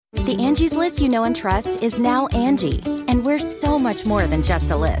The Angie's List you know and trust is now Angie, and we're so much more than just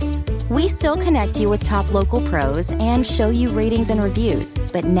a list. We still connect you with top local pros and show you ratings and reviews,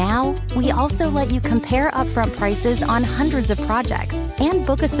 but now we also let you compare upfront prices on hundreds of projects and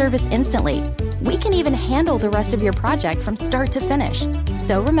book a service instantly. We can even handle the rest of your project from start to finish.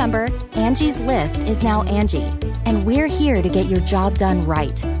 So remember, Angie's List is now Angie, and we're here to get your job done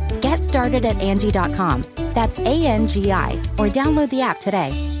right. Get started at Angie.com. That's ANGI, or download the app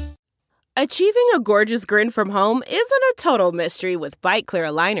today. Achieving a gorgeous grin from home isn't a total mystery with Bite Clear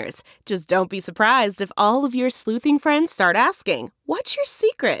aligners. Just don't be surprised if all of your sleuthing friends start asking, "What's your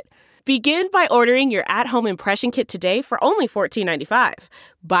secret?" Begin by ordering your at-home impression kit today for only $14.95.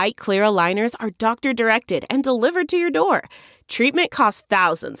 Bite Clear aligners are doctor-directed and delivered to your door. Treatment costs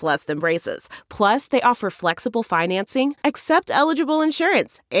thousands less than braces. Plus, they offer flexible financing, accept eligible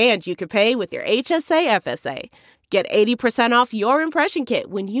insurance, and you can pay with your HSA FSA. Get 80% off your impression kit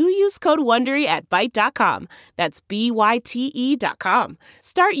when you use code WONDERY at Byte.com. That's BYTE.com.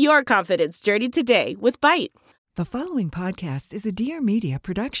 Start your confidence journey today with Byte. The following podcast is a Dear Media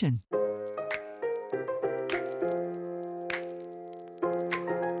production.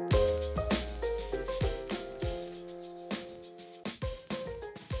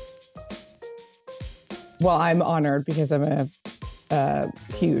 Well, I'm honored because I'm a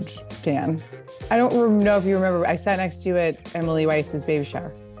huge fan. I don't know if you remember, I sat next to you at Emily Weiss's baby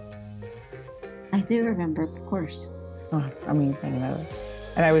shower. I do remember, of course. Oh, I mean, you kind of know it.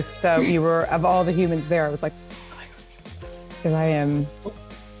 And I was so, you were, of all the humans there, I was like, oh my God. Because I am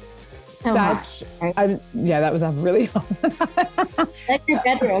so such, hot, right? Yeah, that was a really That's your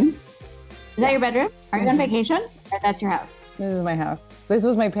bedroom. Is that your bedroom? Are you on vacation? Or that's your house? This is my house. This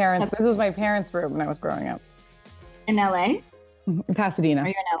was my parents' room when I was growing up. In LA? In Pasadena. Are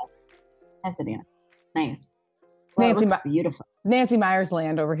you in LA? Pasadena. Nice. It's Well, Nancy, it looks beautiful. Nancy Meyer's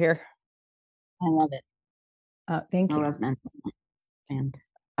land over here. I love it. Thank you. I love Nancy Meyer's land.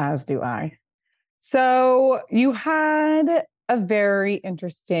 As do I. So you had a very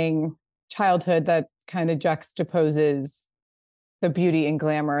interesting childhood that kind of juxtaposes the beauty and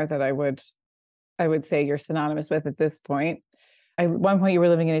glamour that I would say you're synonymous with at this point. At one point you were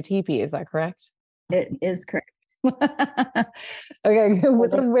living in a teepee, is that correct? It is correct. Okay,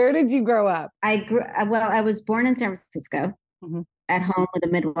 so where did you grow up? I was born in San Francisco, at home with a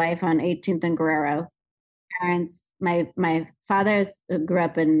midwife on 18th and Guerrero. Parents, my father grew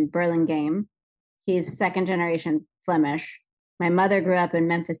up in Burlingame. He's second generation Flemish. My mother grew up in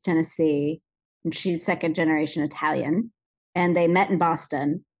Memphis, Tennessee, and she's second generation Italian. And they met in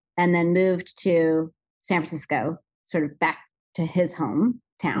Boston and then moved to San Francisco, sort of back to his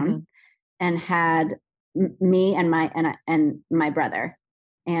hometown, and had me and my brother.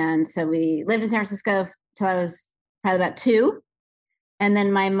 And so we lived in San Francisco till I was probably about 2. And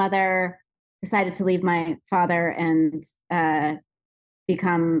then my mother decided to leave my father and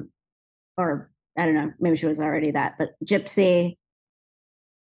become, or I don't know, maybe she was already that, but gypsy,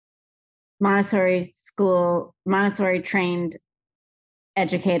 Montessori school, Montessori trained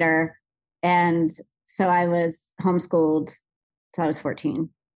educator. And so I was homeschooled till I was 14.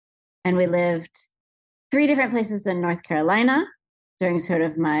 And we lived 3 different places in North Carolina during sort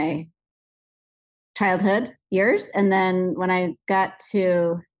of my childhood years. And then when I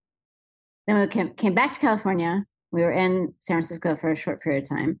then we came back to California. We were in San Francisco for a short period of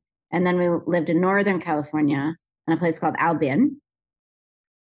time. And then we lived in Northern California in a place called Albion,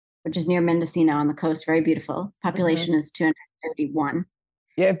 which is near Mendocino on the coast. Very beautiful. Population is 231.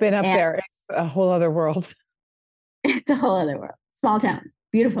 Yeah, I've been up there. It's a whole other world. It's a whole other world. Small town.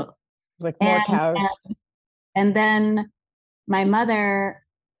 Beautiful. Like more cows. And then my mother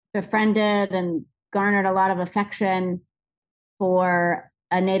befriended and garnered a lot of affection for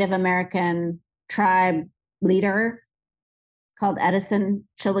a Native American tribe leader called Edison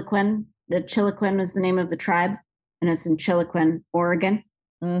Chiloquin. The Chiloquin was the name of the tribe, and it's in Chiloquin, Oregon.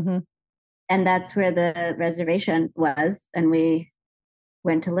 And that's where the reservation was. And we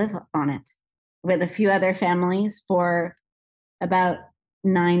went to live on it with a few other families for about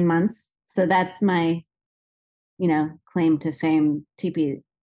 9 months. So that's my, claim to fame teepee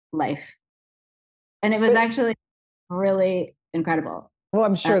life. And it was actually really incredible. Well,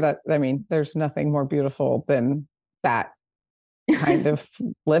 I'm sure there's nothing more beautiful than that kind of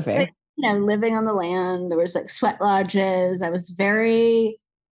living. Living on the land. There was like sweat lodges. I was very,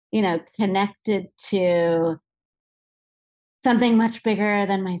 connected to something much bigger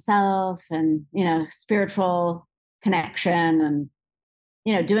than myself, and, spiritual connection,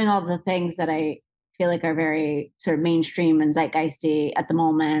 and, doing all the things that I feel like are very sort of mainstream and zeitgeisty at the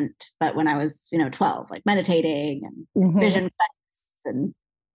moment. But when I was, 12, like meditating and vision quests and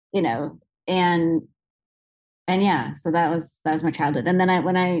you know, and yeah, so that was my childhood. And then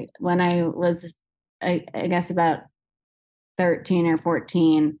when I was, I guess about 13 or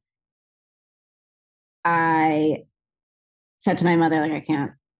 14, I said to my mother, like, I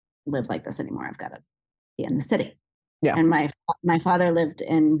can't live like this anymore. I've got to be in the city. Yeah. And my father lived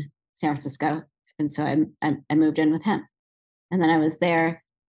in San Francisco, and so I moved in with him. And then I was there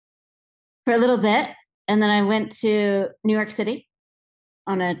for a little bit, and then I went to New York City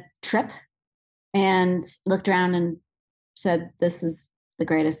on a trip and looked around and said, "This is the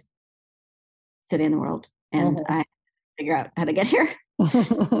greatest city in the world," and I figure out how to get here.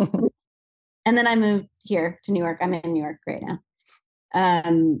 And then I moved here to New York. I'm in New York right now.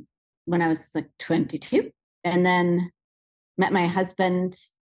 When I was like 22, and then met my husband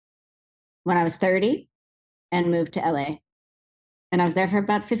when I was 30 and moved to LA. And I was there for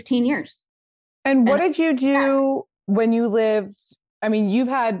about 15 years. And what did you do when you lived? I mean, you've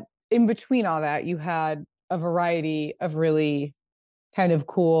had, in between all that, you had a variety of really kind of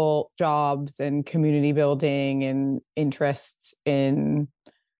cool jobs and community building and interests in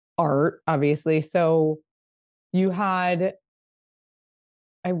art, obviously. So you had,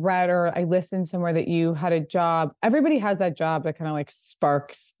 I read or I listened somewhere that you had a job. Everybody has that job that kind of like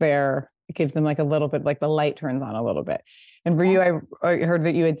sparks it gives them like a little bit, like the light turns on a little bit. And for you, I heard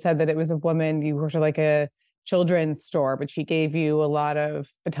that you had said that it was a woman, you worked at like a children's store, but she gave you a lot of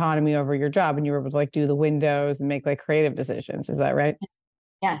autonomy over your job and you were able to like do the windows and make like creative decisions. Is that right?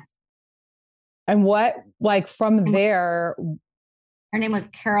 Yeah. And what, like from there, her name was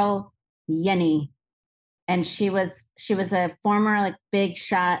Carol Yenny, and she was a former like big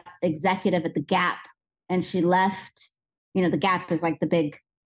shot executive at the Gap, and she left. You know, the Gap is like the big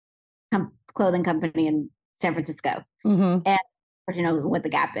clothing company in San Francisco, and of course, you know what the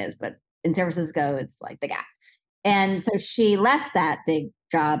Gap is, but in San Francisco, it's like the Gap. And so she left that big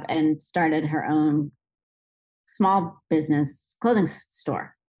job and started her own small business clothing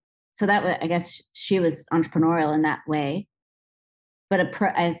store. So that was, I guess, she was entrepreneurial in that way, but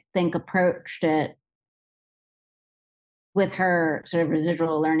I think approached it with her sort of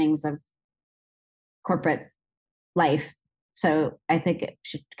residual learnings of corporate life. So I think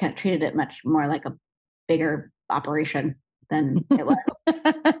she kind of treated it much more like a bigger operation than it was.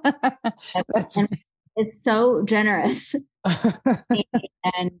 And it's so generous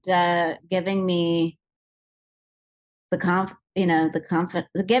and giving me giving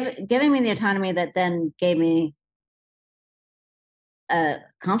me the autonomy that then gave me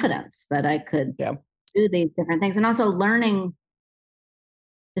confidence that I could do these different things, and also learning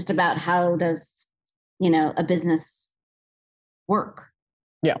just about how does, a business work.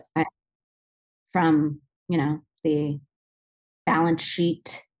 Yeah. From, the balance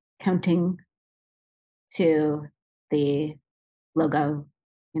sheet counting to the logo,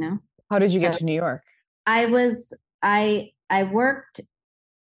 How did you get to New York? I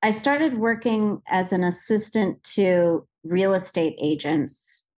started working as an assistant to real estate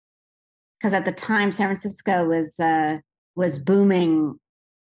agents because at the time San Francisco was booming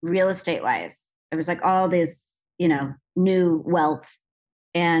real estate wise. It was like all this, new wealth.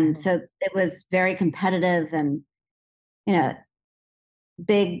 And so it was very competitive and,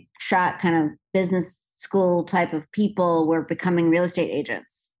 big shot kind of business school type of people were becoming real estate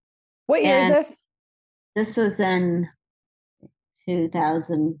agents. What year is this? This was in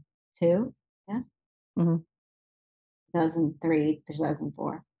 2002. Yeah. 2003,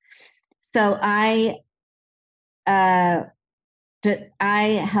 2004. So I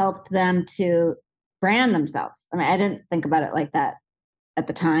helped them to brand themselves. I mean, I didn't think about it like that at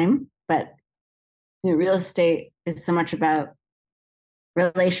the time, but real estate is so much about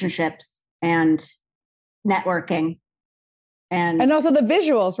relationships and networking. And also the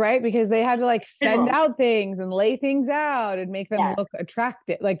visuals, right? Because they had to like send out things and lay things out and make them look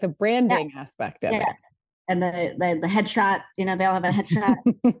attractive, like the branding aspect of it. And the headshot, they all have a headshot.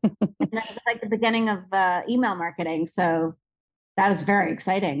 And that was like the beginning of email marketing. So that was very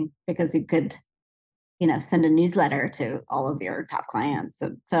exciting because you could, send a newsletter to all of your top clients.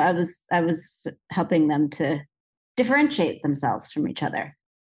 So I was helping them to differentiate themselves from each other,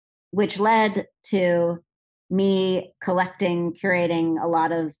 which led to me curating a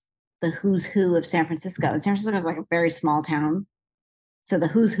lot of the who's who of San Francisco. And San Francisco is like a very small town. So the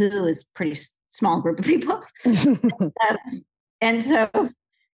who's who is pretty small group of people. And so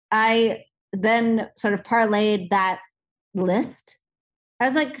I then sort of parlayed that list. I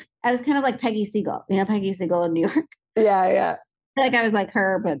was kind of like Peggy Siegel, Peggy Siegel in New York. Yeah. Like I was like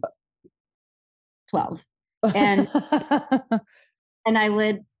her, but 12. And and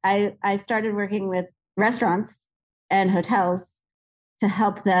I started working with restaurants and hotels to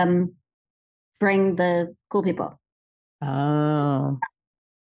help them bring the cool people. Oh.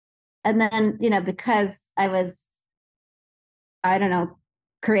 And then, because I was, I don't know,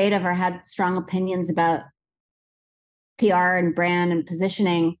 creative or had strong opinions about PR and brand and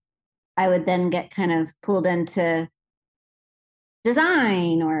positioning, I would then get kind of pulled into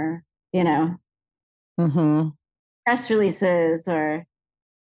design or, press releases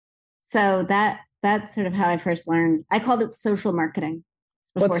so that's sort of how I first learned. I called it social marketing.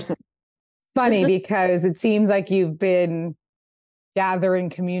 Funny because it seems like you've been gathering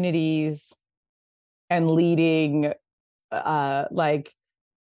communities and leading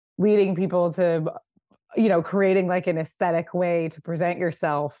people to, creating like an aesthetic way to present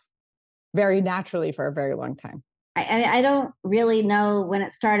yourself very naturally for a very long time. I don't really know when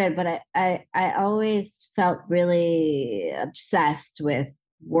it started, but I always felt really obsessed with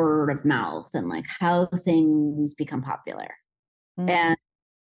word of mouth and like how things become popular. And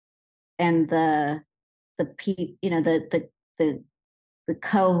the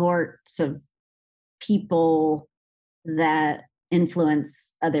cohorts of people that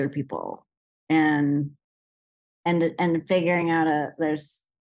influence other people and figuring out there's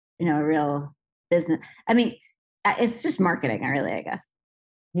a real business. I mean, it's just marketing, I guess.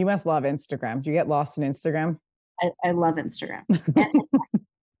 You must love Instagram. Do you get lost in Instagram? I love Instagram.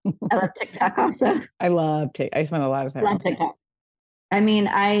 I love TikTok also. I spend a lot of time on TikTok. I mean,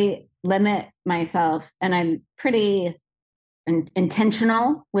 I limit myself and I'm pretty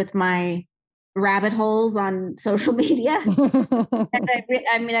intentional with my rabbit holes on social media. And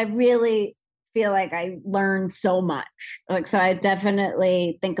I really feel like I learn so much. Like, so I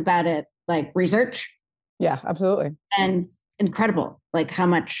definitely think about it like research. Yeah, absolutely. And incredible, like how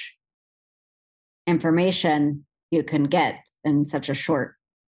much information you can get in such a short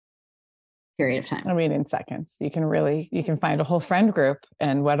period of time. I mean, in seconds, you can find a whole friend group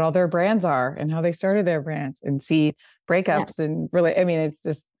and what all their brands are and how they started their brands and see breakups and really, I mean, it's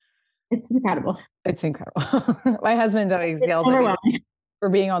incredible. It's incredible. My husband always yells at me for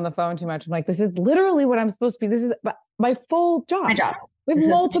being on the phone too much. I'm like, this is literally what I'm supposed to be. This is my full job. My job. We have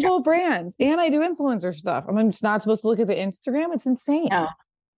multiple brands and I do influencer stuff. I'm just not supposed to look at the Instagram. It's insane. No.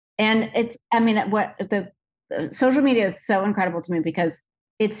 And what the social media is so incredible to me because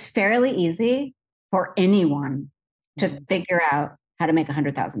it's fairly easy for anyone to figure out how to make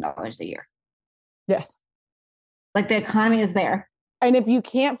 $100,000 a year. Yes. Like the economy is there. And if you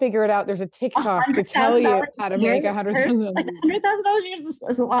can't figure it out, there's a TikTok to tell you how to make $100,000. Like $100,000 a year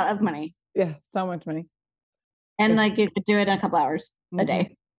is a lot of money. Yeah, so much money. And like you could do it in a couple hours a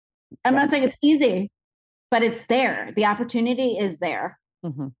day. I'm not saying it's easy, but it's there. The opportunity is there.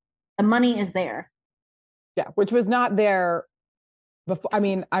 The money is there. Yeah, which was not there before. I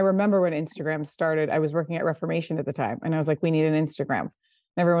mean, I remember when Instagram started, I was working at Reformation at the time and I was like, we need an Instagram. And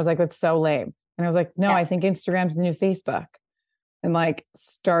everyone was like, that's so lame. And I was like, no, I think Instagram's the new Facebook. And like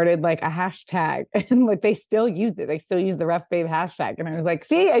started like a hashtag and like they still used it. They still use the Ref Babe hashtag. And I was like,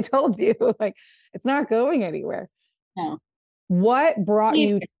 see, I told you, like it's not going anywhere. No. What brought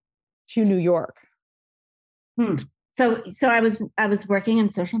you to New York? So I was working in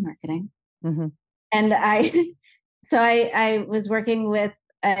social marketing, and I was working with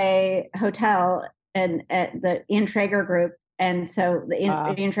a hotel and at the Ian Traeger group, and so the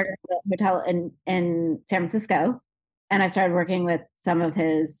Ian Traeger hotel in San Francisco. And I started working with some of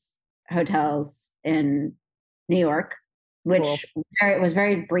his hotels in New York, which was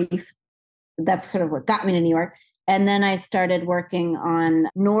very brief. That's sort of what got me to New York. And then I started working on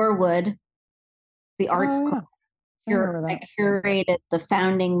Norwood, the arts club. I curated the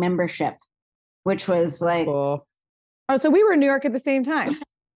founding membership, which was like... Cool. Oh, so we were in New York at the same time. It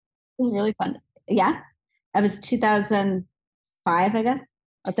was really fun. Yeah. I was 2005, I guess.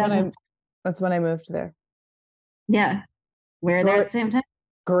 That's when I moved there. Yeah. We're there at the same time.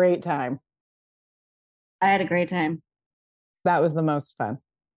 Great time. I had a great time. That was the most fun.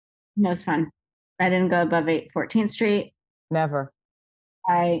 Most fun. I didn't go above 14th Street. Never.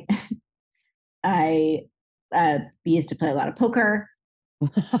 I used to play a lot of poker.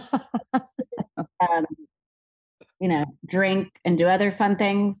 Drink and do other fun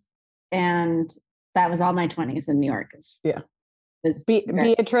things. And that was all my 20s in New York.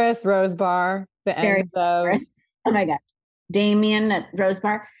 Beatrice, Rose Bar, the end of... Oh my God. Damien at Rose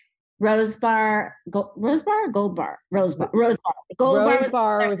Bar. Rose Bar was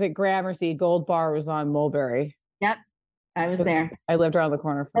at Gramercy. Gold Bar was on Mulberry. Yep. I was there. I lived around the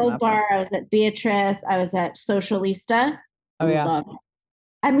corner from Gold Bar. I was at Beatrice. I was at Socialista. Oh yeah. Loved it.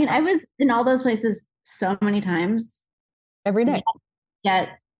 I mean, I was in all those places so many times. Every day. Yet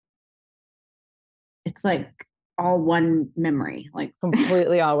it's like all one memory, like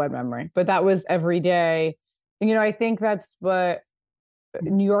completely all one memory. But that was every day. And, I think that's what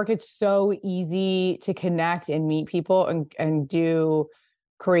New York, it's so easy to connect and meet people and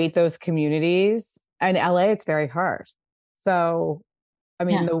create those communities. And LA, it's very hard. So, I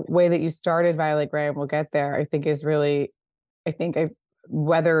mean, the way that you started Violet Grey, and we'll get there, I think is really,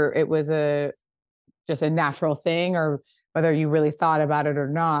 whether it was just a natural thing or whether you really thought about it or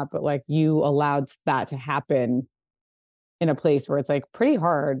not, but like you allowed that to happen in a place where it's like pretty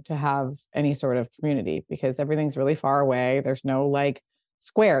hard to have any sort of community because everything's really far away. There's no like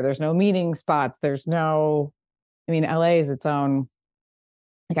square, there's no meeting spots. LA is its own,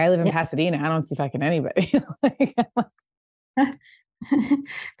 like I live in Pasadena. I don't see fucking anybody.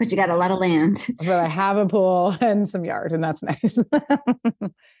 But you got a lot of land. But I have a pool and some yard, and that's nice.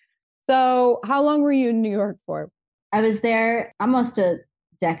 So how long were you in New York for? I was there almost a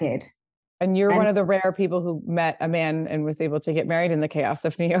decade. And you're one of the rare people who met a man and was able to get married in the chaos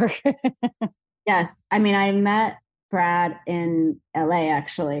of New York. Yes. I mean, I met Brad in LA,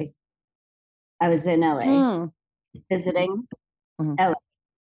 actually. I was in LA visiting LA.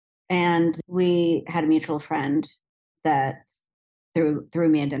 And we had a mutual friend that threw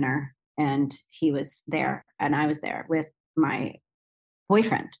me a dinner, and he was there and I was there with my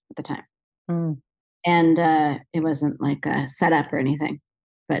boyfriend at the time. And it wasn't like a setup or anything,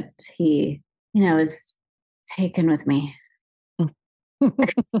 but he, was taken with me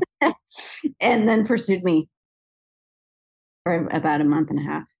and then pursued me for about a month and a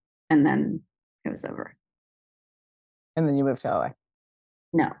half. And then it was over. And then you moved to LA?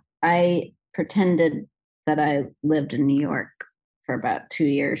 No, I pretended that I lived in New York for about 2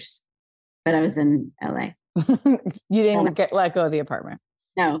 years, but I was in LA. You didn't get let go of the apartment?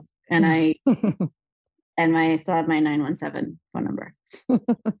 No. And I still have my 917 phone number.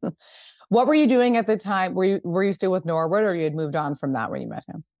 What were you doing at the time? Were you still with Norwood, or you had moved on from that when you met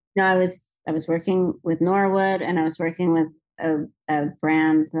him? No, I was working with Norwood, and I was working with a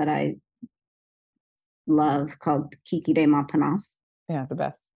brand that I love called Kiki de Montparnasse. Yeah, the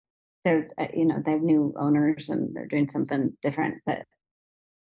best. They're, they have new owners and they're doing something different. But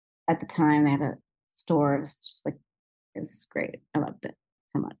at the time they had a store. It was just like, it was great. I loved it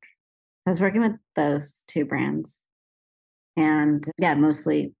so much. I was working with those two brands and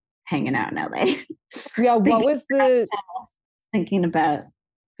mostly hanging out in LA. Yeah. What was thinking about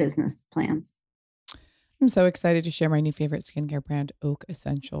business plans? I'm so excited to share my new favorite skincare brand, Oak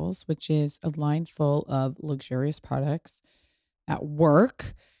Essentials, which is a line full of luxurious products that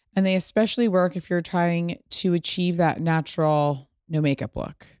work. And they especially work if you're trying to achieve that natural, no makeup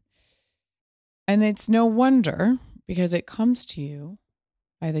look. And it's no wonder because it comes to you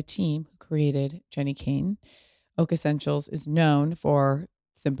by the team who created Jenny Kane. Oak Essentials is known for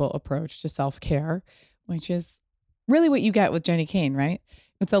simple approach to self-care, which is really what you get with Jenny Kane, right?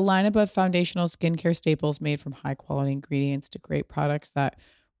 It's a lineup of foundational skincare staples made from high quality ingredients to great products that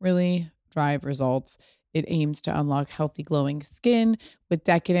really drive results. It aims to unlock healthy, glowing skin with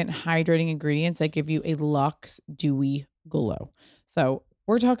decadent, hydrating ingredients that give you a luxe, dewy glow. So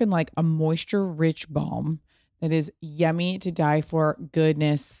we're talking like a moisture-rich balm that is yummy to die for,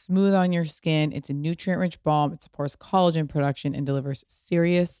 goodness, smooth on your skin. It's a nutrient-rich balm. It supports collagen production and delivers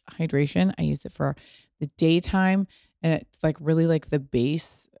serious hydration. I use it for the daytime, and it's like really like the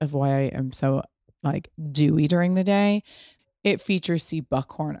base of why I am so like dewy during the day. It features sea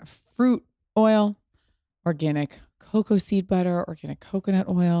buckhorn fruit oil, organic cocoa seed butter, organic coconut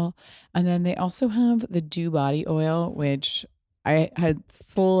oil. And then they also have the Dew Body Oil, which I had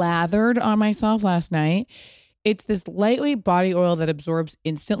slathered on myself last night. It's this lightweight body oil that absorbs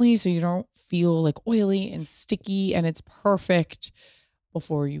instantly so you don't feel like oily and sticky, and it's perfect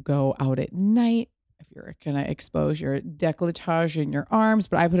before you go out at night if you're going to expose your décolletage in your arms,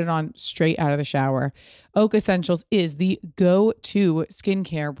 but I put it on straight out of the shower. Oak Essentials is the go-to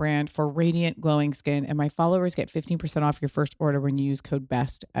skincare brand for radiant, glowing skin, and my followers get 15% off your first order when you use code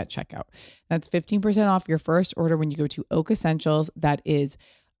BEST at checkout. That's 15% off your first order when you go to Oak Essentials. That is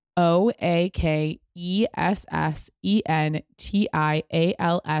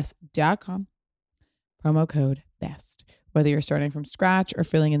OAKESSENTIALS.com. Promo code BEST. Whether you're starting from scratch or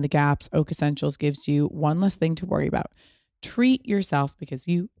filling in the gaps, Oak Essentials gives you one less thing to worry about. Treat yourself because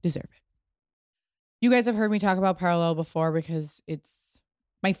you deserve it. You guys have heard me talk about Parallel before because it's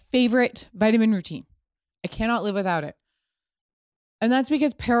my favorite vitamin routine. I cannot live without it. And that's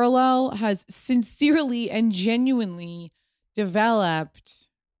because Parallel has sincerely and genuinely developed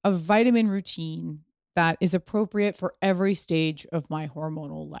a vitamin routine that is appropriate for every stage of my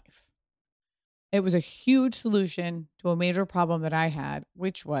hormonal life. It was a huge solution to a major problem that I had,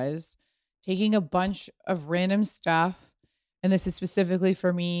 which was taking a bunch of random stuff. And this is specifically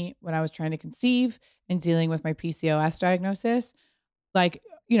for me when I was trying to conceive and dealing with my PCOS diagnosis. Like,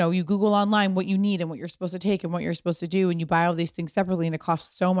 you Google online what you need and what you're supposed to take and what you're supposed to do. And you buy all these things separately and it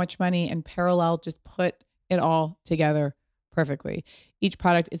costs so much money, and Parallel just put it all together perfectly. Each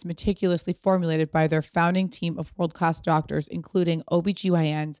product is meticulously formulated by their founding team of world-class doctors, including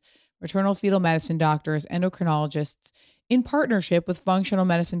OBGYNs, maternal fetal medicine doctors, endocrinologists, in partnership with functional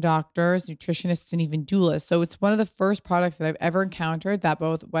medicine doctors, nutritionists, and even doulas. So it's one of the first products that I've ever encountered that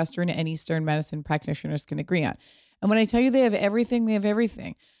both Western and Eastern medicine practitioners can agree on. And when I tell you they have everything, they have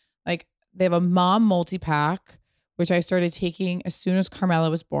everything. Like, they have a mom multi-pack, which I started taking as soon as Carmela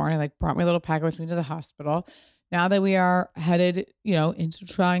was born. I brought my little pack with me to the hospital. Now that we are headed, into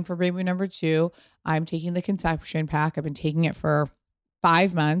trying for baby number 2, I'm taking the conception pack. I've been taking it for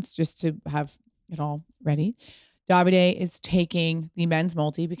 5 months just to have it all ready. Davide is taking the men's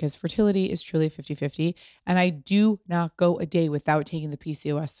multi because fertility is truly 50-50. And I do not go a day without taking the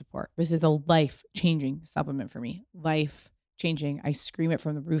PCOS support. This is a life-changing supplement for me. Life-changing. I scream it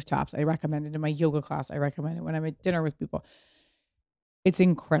from the rooftops. I recommend it in my yoga class. I recommend it when I'm at dinner with people. It's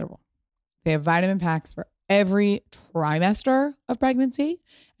incredible. They have vitamin packs for every trimester of pregnancy.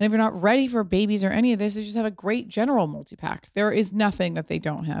 And if you're not ready for babies or any of this, they just have a great general multi-pack. There is nothing that they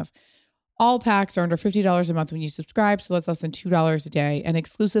don't have. All packs are under $50 a month when you subscribe, so that's less than $2 a day. And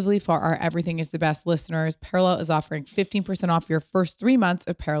exclusively for our Everything is the Best listeners, Parallel is offering 15% off your first 3 months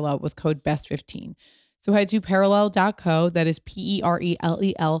of Parallel with code BEST15. So head to parallel.co, that is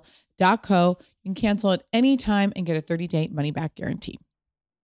PERELL.co. You can cancel at any time and get a 30-day money-back guarantee.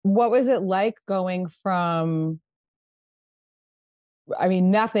 What was it like going from, LA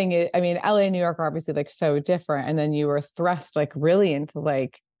and New York are obviously so different. And then you were thrust really into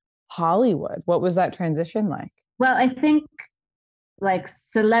Hollywood. What was that transition like? Well, I think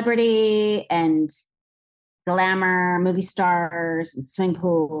celebrity and glamour, movie stars and swing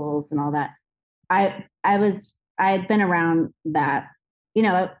pools and all that. I had been around that, in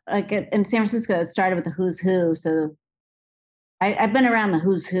San Francisco, it started with the who's who. So I've been around the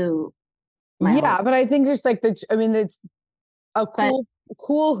who's who. Yeah, but I think just it's a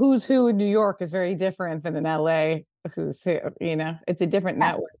cool who's who in New York is very different than in LA who's who. It's a different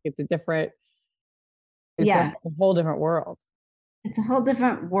network. It's a whole different world. It's a whole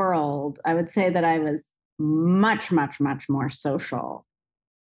different world. I would say that I was much, much, much more social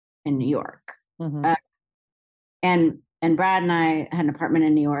in New York. Mm-hmm. And Brad and I had an apartment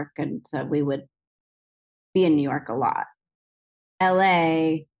in New York, and so we would be in New York a lot.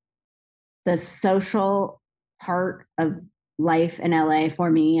 LA, the social part of life in LA for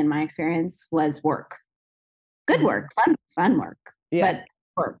me, in my experience, was work. Good work, fun work, but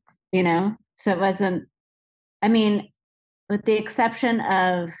work, So it wasn't, with the exception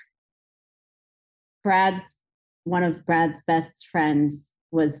of one of Brad's best friends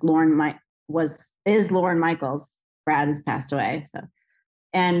is Lauren Michaels. Brad has passed away. So,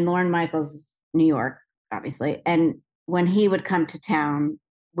 and Lauren Michaels is New York, obviously. And when he would come to town,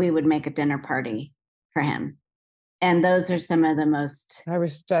 we would make a dinner party for him. And those are some of the most.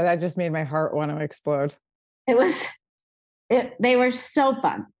 That just made my heart want to explode. They were so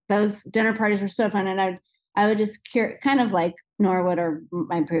fun. Those dinner parties were so fun. And I would just kind of like Norwood or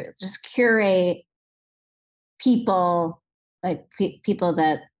just curate people, people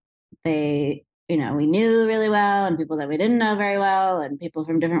that we knew really well, and people that we didn't know very well, and people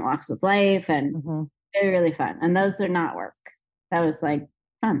from different walks of life. And they were really fun. And those are not work. That was fun,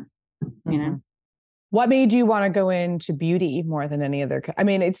 What made you want to go into beauty more than any other?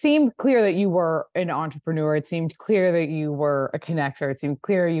 It seemed clear that you were an entrepreneur. It seemed clear that you were a connector. It seemed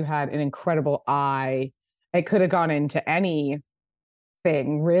clear you had an incredible eye. It could have gone into anything,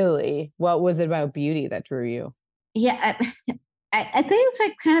 really. What was it about beauty that drew you? Yeah, I think it's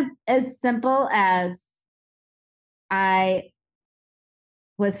kind of as simple as I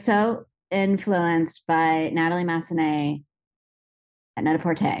was so influenced by Natalie Massenet and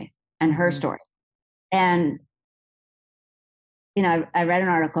Net-a-Porter and her story. And, I read an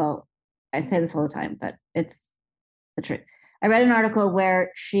article, I say this all the time, but it's the truth. I read an article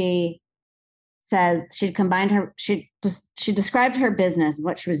where she says she described her business,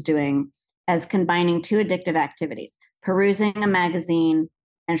 what she was doing, as combining 2 addictive activities: perusing a magazine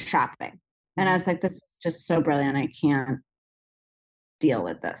and shopping. And I was like, this is just so brilliant. I can't deal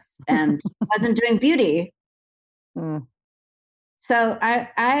with this. And I wasn't doing beauty. So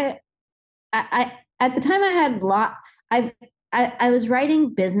I at the time I had I was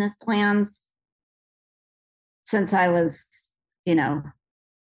writing business plans since I was,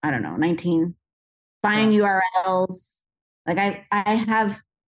 19, buying URLs. I have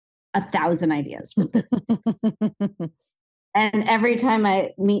 1,000 ideas for business. And every time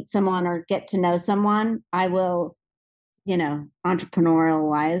I meet someone or get to know someone, I will,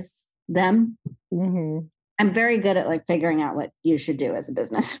 entrepreneurialize them. Mm-hmm. I'm very good at like figuring out what you should do as a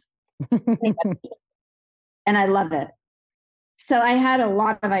business. And I love it. So I had a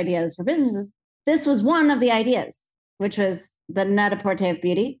lot of ideas for businesses. This was one of the ideas, which was the Net-a-Porter of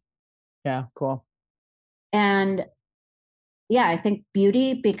beauty. Yeah, cool. And yeah, I think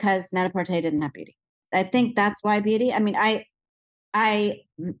beauty, because Net-a-Porter didn't have beauty. I think that's why beauty. I mean, I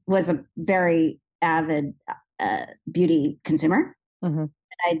was a very avid beauty consumer. Mm-hmm.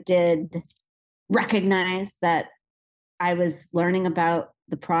 I did recognize that I was learning about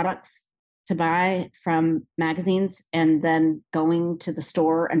the products to buy from magazines and then going to the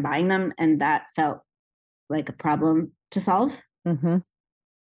store and buying them. And that felt like a problem to solve. Mm-hmm.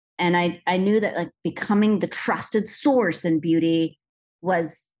 And I knew that like becoming the trusted source in beauty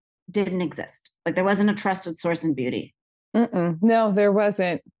didn't exist. Like there wasn't a trusted source in beauty. No, there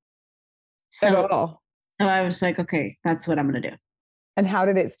wasn't at all. So I was like, okay, that's what I'm going to do. And how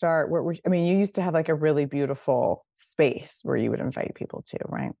did it start? You used to have like a really beautiful space where you would invite people to,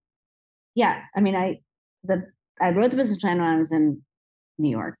 right? Yeah. I mean, I wrote the business plan when I was in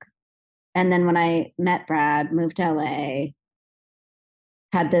New York. And then when I met Brad, moved to LA,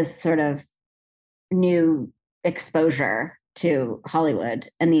 had this sort of new exposure to Hollywood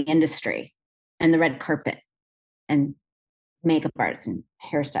and the industry and the red carpet and makeup artists and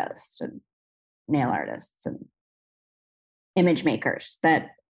hairstylists and nail artists and image makers the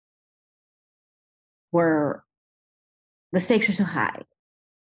stakes are so high.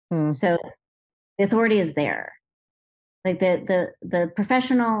 So the authority is there. Like the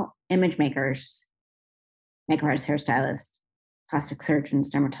professional image makers, makeup artists, hairstylists, plastic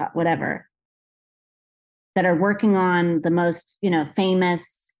surgeons, dermatologists, whatever, that are working on the most,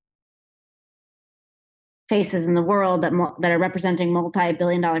 famous faces in the world that are representing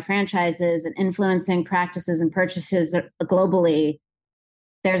multi-billion-dollar franchises and influencing practices and purchases globally.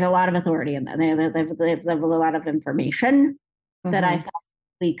 There's a lot of authority in that. They have a lot of information that I thought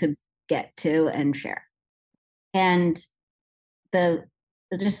we could get to and share. And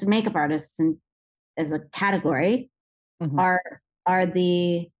just makeup artists and as a category are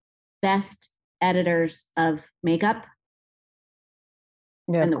the best editors of makeup.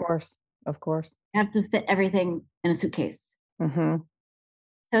 Yeah, of course. You have to fit everything in a suitcase. Mm-hmm.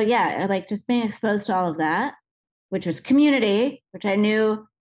 So yeah, like just being exposed to all of that, which was community, which I knew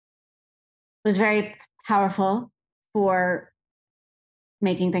was very powerful for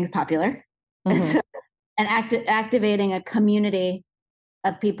making things popular. Mm-hmm. And activating a community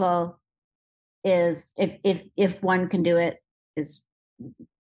of people is, if one can do it, is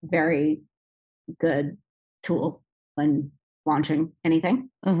very good tool when launching anything.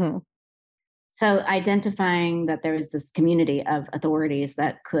 Mm-hmm. So identifying that there is this community of authorities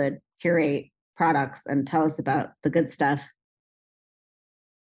that could curate products and tell us about the good stuff.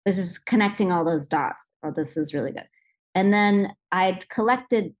 It's just connecting all those dots. Oh, this is really good. And then I'd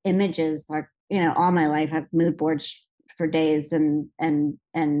collected images like, all my life. I've mood boards for days and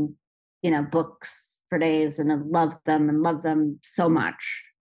books for days, and I love them so much.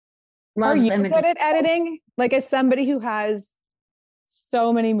 Are you good at editing? Like, as somebody who has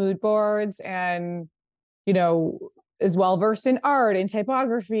so many mood boards and, is well-versed in art and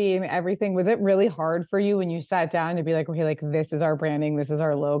typography and everything, was it really hard for you when you sat down to be like, okay, like this is our branding, this is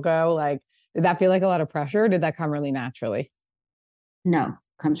our logo? Like, did that feel like a lot of pressure? Or did that come really naturally? No,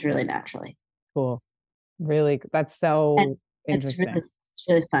 comes really naturally. Cool. Really, that's so interesting. It's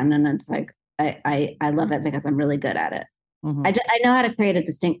really fun. And it's like, I love it because I'm really good at it. Mm-hmm. I know how to create a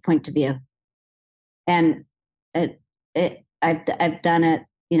distinct point of view. And I've done it,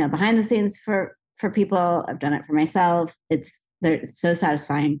 behind the scenes for people. I've done it for myself. It's so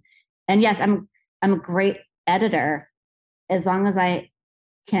satisfying. And yes, I'm a great editor as long as I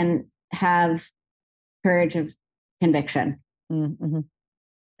can have courage of conviction. Mm-hmm.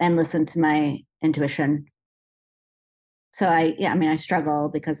 And listen to my intuition. So I struggle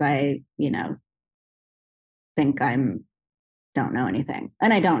because I, think don't know anything,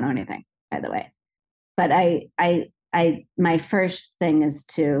 and I don't know anything, by the way. But my first thing is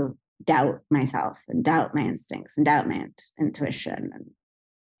to doubt myself and doubt my instincts and doubt my intuition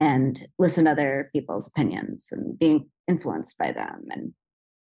and listen to other people's opinions and being influenced by them. And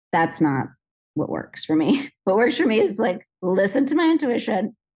that's not what works for me. What works for me is like, listen to my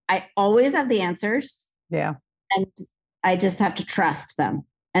intuition. I always have the answers. Yeah. And I just have to trust them.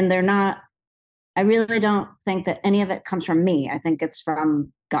 And I really don't think that any of it comes from me. I think it's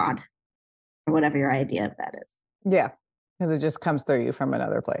from God, or whatever your idea of that is. Yeah. Because it just comes through you from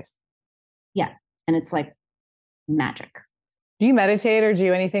another place. Yeah. And it's like magic. Do you meditate or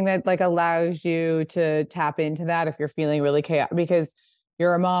do anything that like allows you to tap into that if you're feeling really chaotic? Because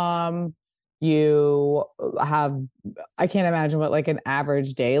you're a mom, you have, I can't imagine what like an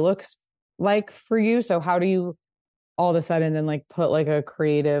average day looks like for you. So how do you all of a sudden then like put like a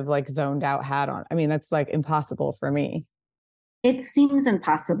creative, like zoned out hat on? I mean, that's like impossible for me. It seems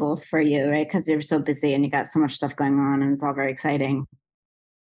impossible for you, right? Because you're so busy and you got so much stuff going on and it's all very exciting.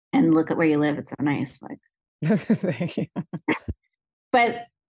 And look at where you live. It's so nice. Like, but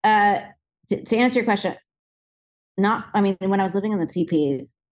to answer your question, I mean, when I was living in the TP,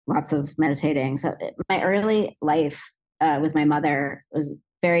 lots of meditating. So my early life with my mother was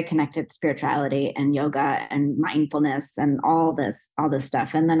very connected to spirituality and yoga and mindfulness and all this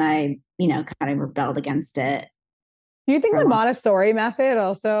stuff. And then I, kind of rebelled against it. Do you think the Montessori method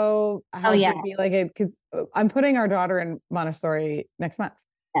also helps it be like it? Because I'm putting our daughter in Montessori next month.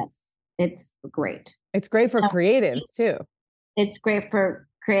 Yes, it's great. It's great for creatives too. It's great for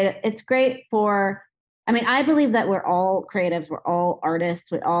creative. It's great for, I mean, I believe that we're all creatives. We're all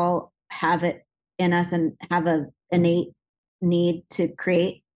artists. We all have it in us and have an innate need to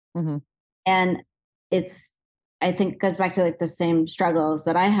create. Mm-hmm. And I think goes back to like the same struggles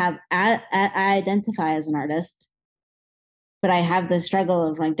that I have. I identify as an artist, but I have the struggle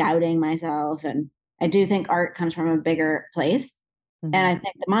of like doubting myself. And I do think art comes from a bigger place. Mm-hmm. And I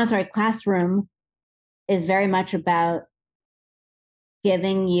think the Montessori classroom is very much about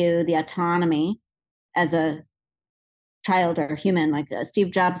giving you the autonomy as a child or human. Like Steve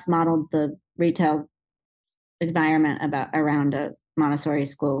Jobs modeled the retail environment around a Montessori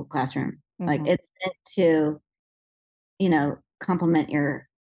school classroom. Mm-hmm. Like it's meant to, complement your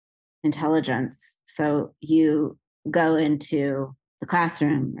intelligence. So you go into the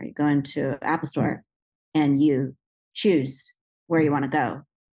classroom or you go into Apple Store and you choose where you want to go.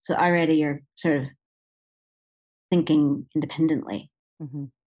 So already you're sort of thinking independently. Mm-hmm.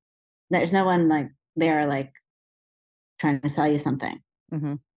 There's no one like there like trying to sell you something.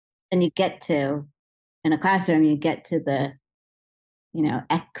 Mm-hmm. And in a classroom, you get to the,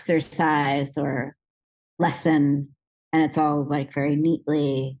 exercise or lesson, and it's all like very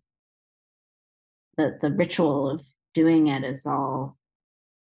neatly, the ritual of doing it has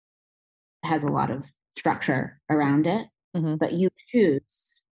a lot of structure around it. Mm-hmm. But you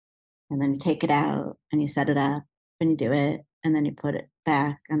choose, and then you take it out and you set it up and you do it, and then you put it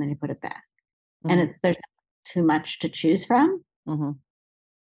back and then you put it back. Mm-hmm. And there's not too much to choose from. Mm-hmm.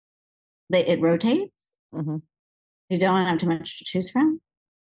 It rotates. Mm-hmm. You don't have too much to choose from.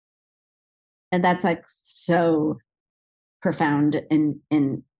 And that's like so profound in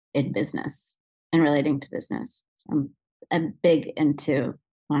business and relating to business. I'm big into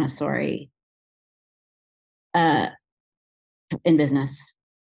Montessori in business,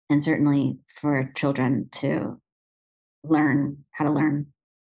 and certainly for children to learn how to learn.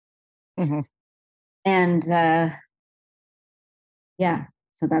 Mm-hmm. And so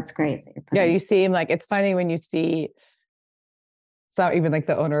that's great. You seem like, it's funny when you see, so even like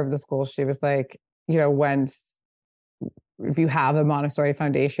the owner of the school, she was like, if you have a Montessori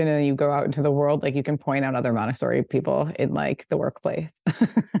foundation and you go out into the world, like you can point out other Montessori people in like the workplace.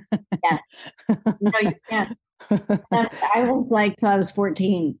 Yeah. No, you can't. I was like, till I was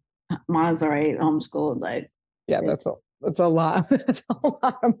 14, Montessori homeschooled. Like, yeah, that's a lot. That's a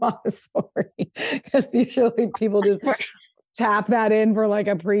lot of Montessori, because usually people just tap that in for like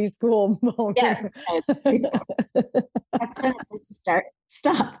a preschool moment. Yeah, preschool. That's when it's supposed to start.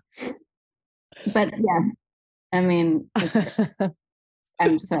 Stop. But yeah, I mean,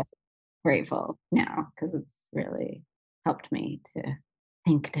 I'm so grateful now because it's really helped me to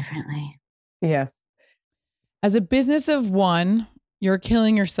think differently. Yes. As a business of one, you're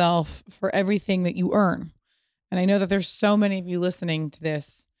killing yourself for everything that you earn. And I know that there's so many of you listening to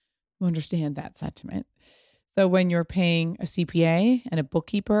this who understand that sentiment. So when you're paying a CPA and a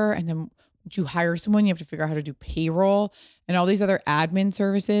bookkeeper, and then once you hire someone, you have to figure out how to do payroll and all these other admin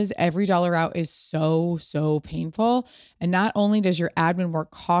services. Every dollar out is so, so painful. And not only does your admin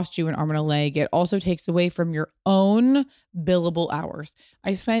work cost you an arm and a leg, it also takes away from your own billable hours.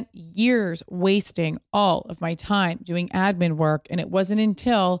 I spent years wasting all of my time doing admin work. And it wasn't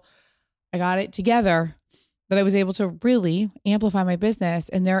until I got it together that I was able to really amplify my business.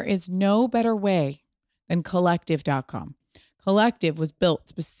 And there is no better way than collective.com. Collective was built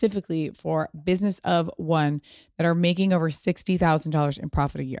specifically for business of one that are making over $60,000 in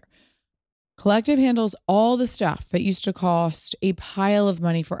profit a year. Collective handles all the stuff that used to cost a pile of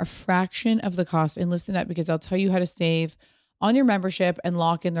money for a fraction of the cost. And listen up, because I'll tell you how to save on your membership and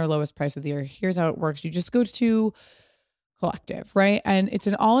lock in their lowest price of the year. Here's how it works. You just go to Collective, right? And it's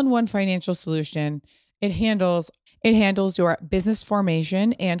an all-in-one financial solution. It handles your business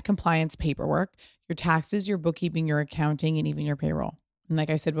formation and compliance paperwork, your taxes, your bookkeeping, your accounting, and even your payroll. And like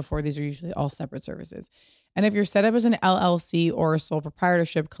I said before, these are usually all separate services. And if you're set up as an LLC or a sole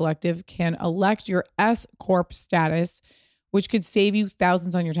proprietorship, Collective can elect your S Corp status, which could save you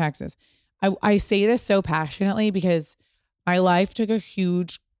thousands on your taxes. I say this so passionately because my life took a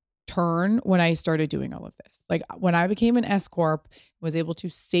huge turn when I started doing all of this. Like when I became an S Corp, was able to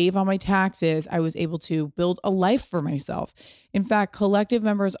save on my taxes, I was able to build a life for myself. In fact, Collective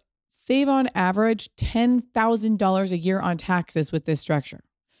members save on average $10,000 a year on taxes with this structure.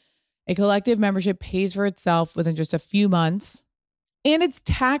 A Collective membership pays for itself within just a few months, and it's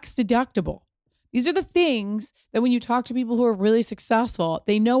tax deductible. These are the things that when you talk to people who are really successful,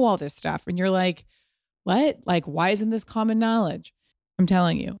 they know all this stuff. And you're like, what? Like, why isn't this common knowledge? I'm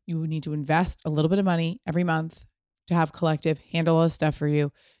telling you, you need to invest a little bit of money every month to have Collective handle all this stuff for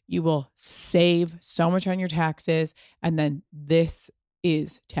you. You will save so much on your taxes. And then this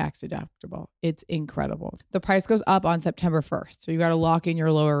is tax deductible. It's incredible. The price goes up on September 1st. So you got to lock in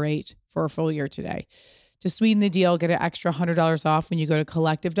your lower rate for a full year today. To sweeten the deal, get an extra $100 off when you go to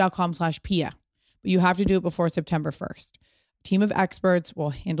collective.com/Pia. But you have to do it before September 1st. A team of experts will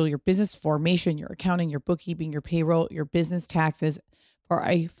handle your business formation, your accounting, your bookkeeping, your payroll, your business taxes for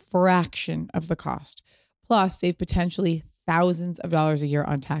a fraction of the cost. Plus, save potentially thousands of dollars a year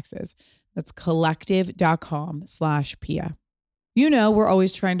on taxes. That's collective.com/Pia. You know, we're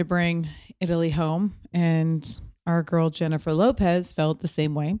always trying to bring Italy home, and our girl Jennifer Lopez felt the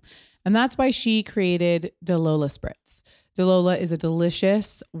same way. And that's why she created DeLola Spritz. DeLola is a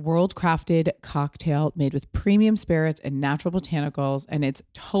delicious, world-crafted cocktail made with premium spirits and natural botanicals, and it's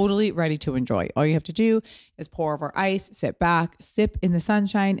totally ready to enjoy. All you have to do is pour over ice, sit back, sip in the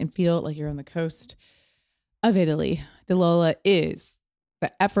sunshine, and feel like you're on the coast of Italy. DeLola is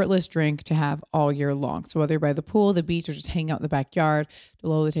the effortless drink to have all year long. So whether you're by the pool, the beach, or just hanging out in the backyard,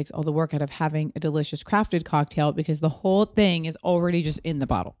 DeLola takes all the work out of having a delicious crafted cocktail because the whole thing is already just in the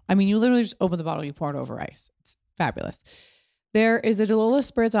bottle. I mean, you literally just open the bottle, you pour it over ice. It's fabulous. There is a DeLola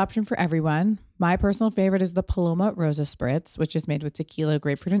Spritz option for everyone. My personal favorite is the Paloma Rosa Spritz, which is made with tequila,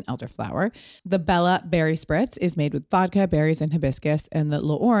 grapefruit, and elderflower. The Bella Berry Spritz is made with vodka, berries, and hibiscus. And the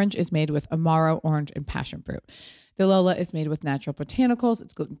L'Orange is made with Amaro, orange, and passion fruit. DeLola is made with natural botanicals.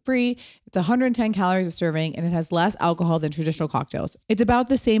 It's gluten-free. It's 110 calories a serving, and it has less alcohol than traditional cocktails. It's about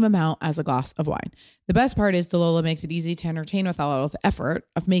the same amount as a glass of wine. The best part is DeLola makes it easy to entertain without all the effort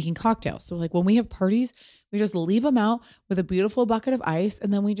of making cocktails. So like when we have parties, we just leave them out with a beautiful bucket of ice,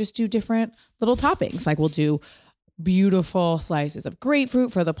 and then we just do different little toppings. Like we'll do beautiful slices of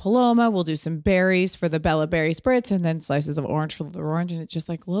grapefruit for the Paloma. We'll do some berries for the Bella Berry Spritz, and then slices of orange for the orange. And it just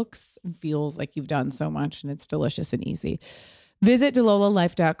like looks and feels like you've done so much, and it's delicious and easy. Visit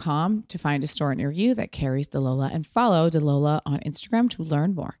DeLolaLife.com to find a store near you that carries DeLola, and follow DeLola on Instagram to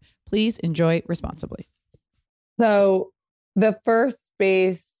learn more. Please enjoy responsibly. So the first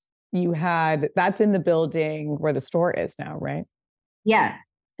space you had, that's in the building where the store is now, right? Yeah.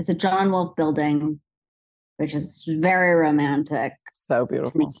 It's a John Wolfe building, which is very romantic. So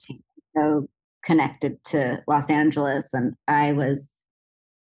beautiful. So connected to Los Angeles. And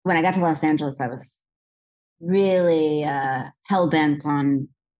when I got to Los Angeles, I was really hell-bent on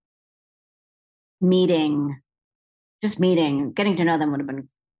getting to know them would have been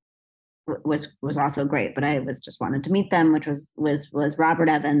was also great, but I was just wanted to meet them, which was Robert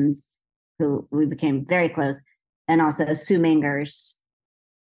Evans, who we became very close, and also Sue Mingers,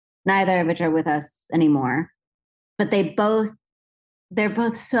 neither of which are with us anymore. But they were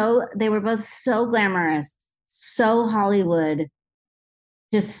both so glamorous, so Hollywood,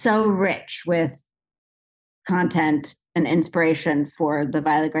 just so rich with content and inspiration for the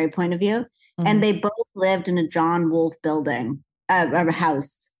Violet Grey point of view. Mm-hmm. And they both lived in a John Wolfe building, a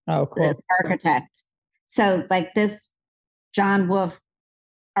house. Oh, cool. Architect. So like this John Wolfe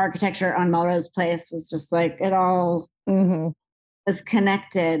architecture on Melrose Place was just like it all was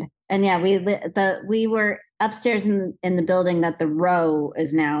connected. And yeah, we were upstairs in the building that the Row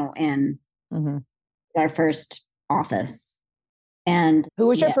is now in. Mm-hmm. Our first office. And who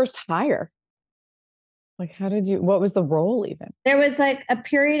was your first hire? Like, what was the role even? There was like a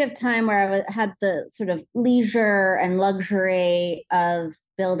period of time where I had the sort of leisure and luxury of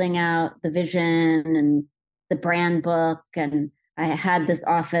building out the vision and the brand book. And I had this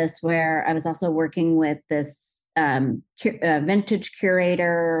office where I was also working with this vintage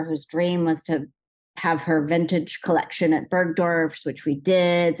curator whose dream was to have her vintage collection at Bergdorf's, which we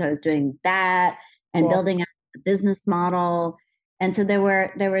did. So I was doing that and building out the business model. And so there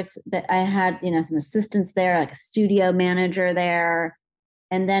was that I had, some assistants there, like a studio manager there.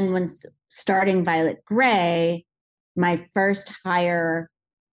 And then when starting Violet Grey, my first hire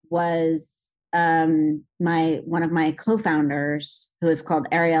was one of my co-founders, who is called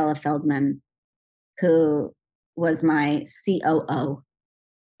Ariella Feldman, who was my COO.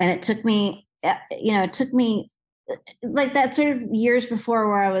 And it took me like that sort of years before,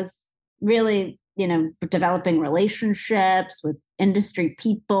 where I was really, developing relationships with industry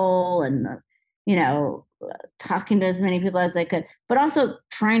people and, talking to as many people as I could, but also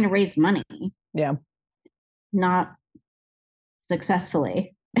trying to raise money. Yeah. Not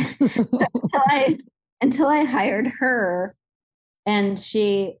successfully. So until I hired her and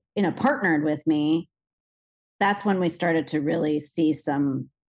she, partnered with me, that's when we started to really see some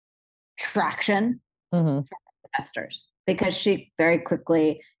traction from investors, because she very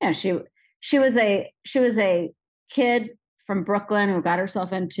quickly, she was a kid from Brooklyn who got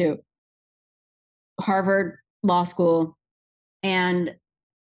herself into Harvard Law School and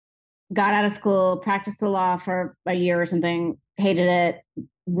got out of school, practiced the law for a year or something, hated it,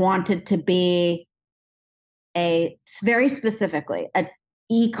 wanted to be very specifically an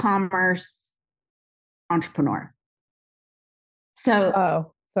e-commerce entrepreneur.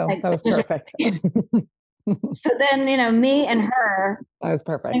 So, that was perfect. So then, me and her, that was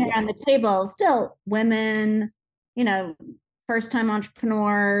perfect. Around the table, still women, first-time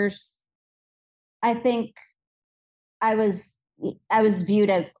entrepreneurs. I think I was viewed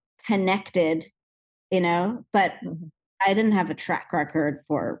as connected, but I didn't have a track record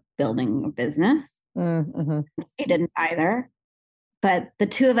for building a business. She didn't either. But the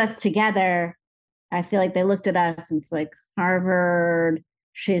two of us together, I feel like they looked at us and it's like, Harvard,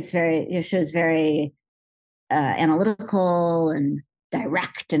 she was very analytical and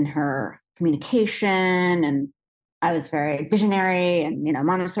direct in her communication, and I was very visionary and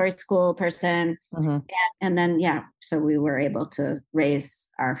Montessori school person. And then so we were able to raise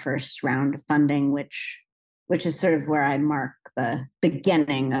our first round of funding, which is sort of where I mark the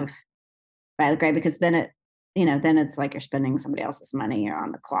beginning of Violet Grey, because then then it's like you're spending somebody else's money, you're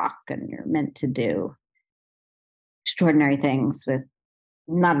on the clock, and you're meant to do extraordinary things with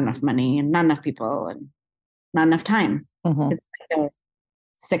not enough money and not enough people and not enough time. It's like a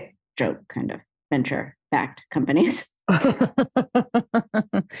sick joke kind of venture-backed companies.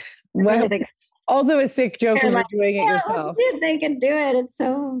 Well, also a sick joke when you're doing it yourself. They can do it.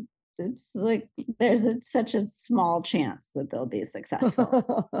 It's like there's such a small chance that they'll be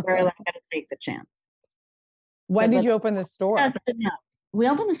successful. We're like going to take the chance. When did you open the store? We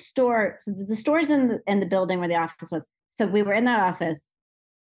opened the store. So the store's in the building where the office was. So we were in that office.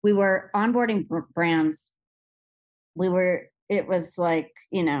 We were onboarding brands. It was like,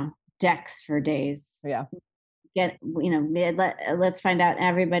 decks for days. Yeah. Let's find out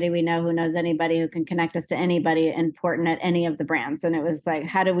everybody we know who knows anybody who can connect us to anybody important at any of the brands. And it was like,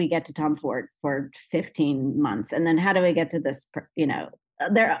 how do we get to Tom Ford for 15 months? And then how do we get to this,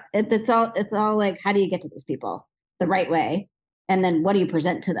 it's all like, how do you get to these people the right way? And then what do you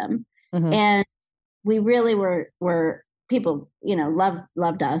present to them? And we really were people,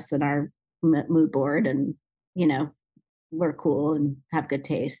 loved us and our mood board, and, we're cool and have good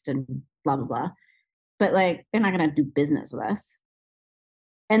taste and blah, blah, blah. But like, they're not going to do business with us.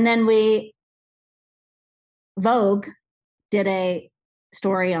 And then Vogue did a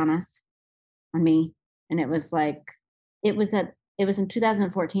story on me. And it was like, it was in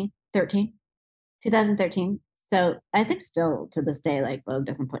 2013. So I think still to this day, like Vogue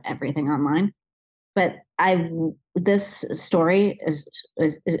doesn't put everything online, but this story is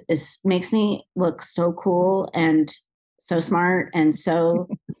makes me look so cool and so smart and so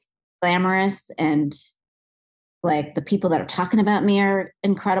glamorous, and like the people that are talking about me are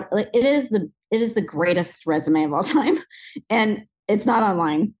incredible. Like it is the greatest resume of all time, and it's not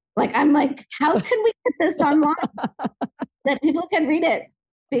online. Like I'm like, how can we get this online that people can read it,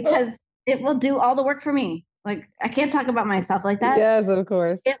 because it will do all the work for me. Like I can't talk about myself like that. Yes, of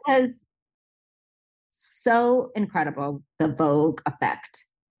course. It was so incredible, the Vogue effect.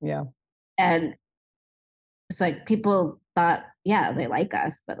 Yeah. And it's like people thought, yeah, they like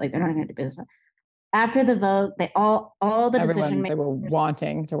us, but like they're not going to do business. After the Vogue, they all the decision makers, they were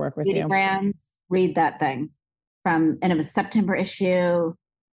wanting to work with beauty you. Brands read that thing and it was September issue,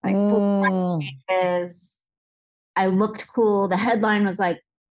 like 4 pages. I looked cool. The headline was like,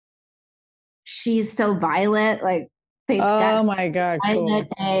 "She's so Violet." Like they got my God, Violet,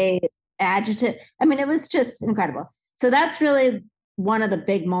 cool. a adjective. I mean, it was just incredible. So that's really one of the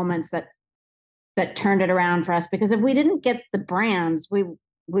big moments that turned it around for us, because if we didn't get the brands, we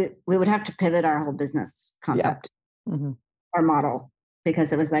would have to pivot our whole business concept. Yeah. our model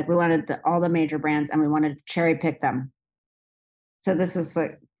because it was like we wanted all the major brands and we wanted to cherry pick them. So this was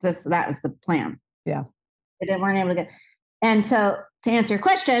like that was the plan. Yeah. We weren't able to get. And so to answer your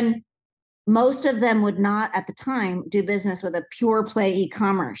question, most of them would not at the time do business with a pure play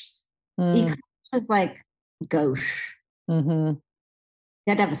e-commerce. E-commerce was like gauche. You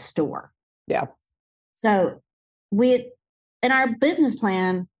had to have a store. Yeah. So in our business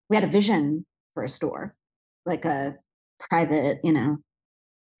plan, we had a vision for a store, like a private,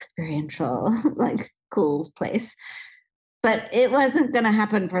 experiential, like cool place. But it wasn't going to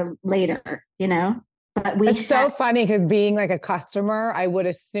happen for later, But it's so funny because being like a customer, I would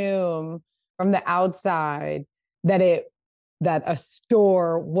assume from the outside that a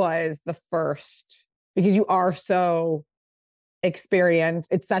store was the first, because you are so experienced.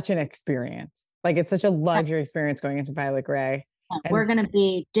 It's such an experience. Like it's such a luxury experience going into Violet Grey. We're going to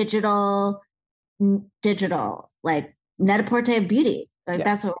be digital, like Net-a-Porter of beauty. Like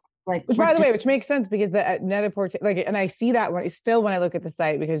that's what, like, which by the way, which makes sense because the Net-a-Porter, like, and I see that when I look at the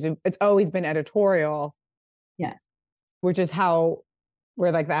site because it's always been editorial. Yeah. Which is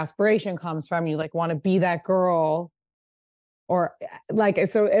where like the aspiration comes from. You like want to be that girl, or like,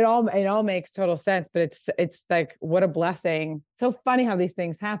 so it all makes total sense, but it's like, what a blessing. So funny how these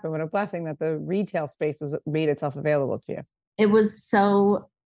things happen. What a blessing that the retail space made itself available to you. It was so,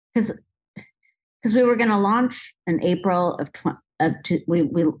 because we were going to launch in April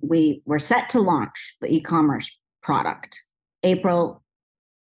we were set to launch the e-commerce product April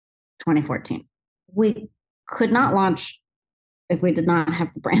 2014. We could not launch if we did not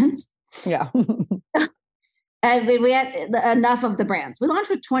have the brands. Yeah. And we had enough of the brands. We launched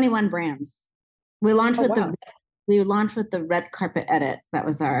with 21 brands. We launched with the red carpet edit. That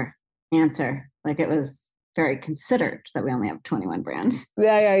was our answer. Like it was very considered that we only have 21 brands.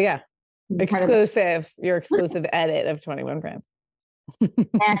 Yeah. Exclusive, your exclusive edit of 21 brands.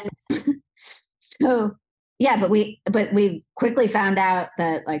 And so, yeah, but we quickly found out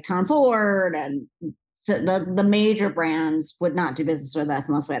that like Tom Ford and so the major brands would not do business with us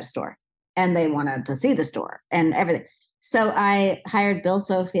unless we had a store, and they wanted to see the store and everything. So I hired Bill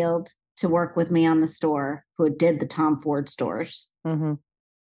Sofield to work with me on the store, who did the Tom Ford stores and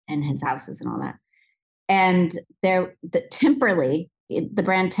his houses and all that. And the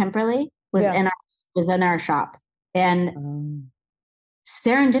brand Temperley was in our shop, and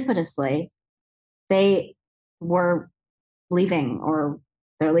serendipitously, they were leaving, or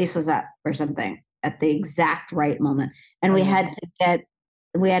their lease was up or something at the exact right moment, and we had to get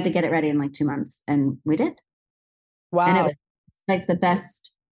it ready in like 2 months, and we did. Wow! And it was like the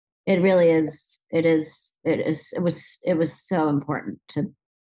best. It really is. It was so important to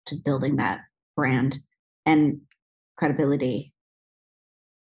building that brand and credibility.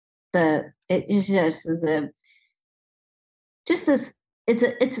 It's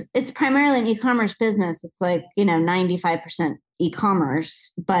primarily an e-commerce business. It's like 95%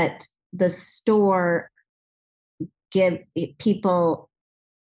 e-commerce, but the store give people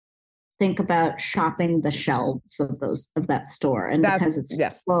think about shopping the shelves of that store, and because it's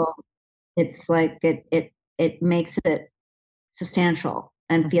full, it's like it makes it substantial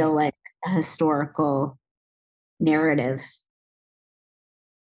and feel like a historical narrative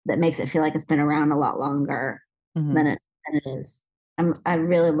that makes it feel like it's been around a lot longer than it is. I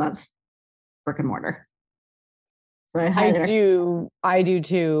really love brick and mortar. So I do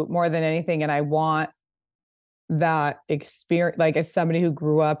too, more than anything. And I want that experience, like as somebody who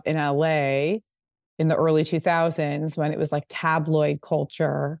grew up in LA in the early 2000s, when it was like tabloid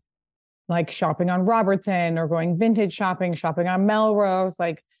culture, like shopping on Robertson or going vintage shopping on Melrose,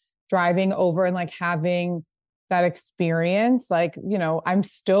 like driving over and like having that experience. Like, I'm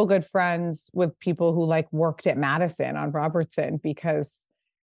still good friends with people who like worked at Madison on Robertson, because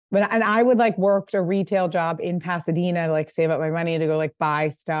and I would like worked a retail job in Pasadena to like save up my money to go like buy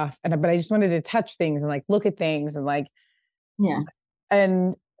stuff. But I just wanted to touch things and like look at things and like,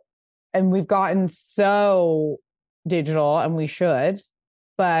 and we've gotten so digital, and we should,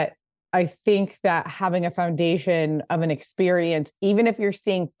 but I think that having a foundation of an experience, even if you're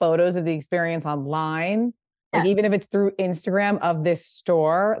seeing photos of the experience online, like even if it's through Instagram of this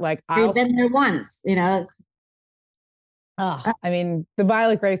store, like I've been there once, I mean, the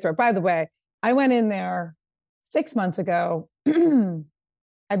Violet Grey store, by the way, I went in there 6 months ago. I've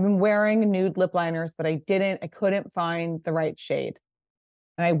been wearing nude lip liners, but I couldn't find the right shade.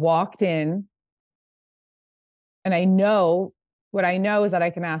 And I walked in, and what I know is that I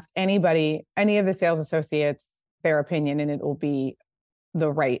can ask anybody, any of the sales associates, their opinion, and it will be the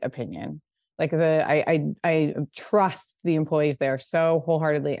right opinion. Like I trust the employees there so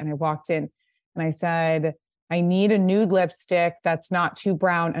wholeheartedly. And I walked in and I said, I need a nude lipstick that's not too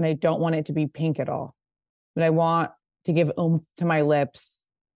brown, and I don't want it to be pink at all. But I want to give oomph to my lips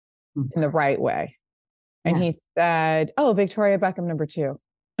in the right way. And he said, oh, Victoria Beckham #2.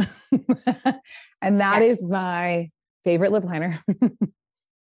 And that is my favorite lip liner.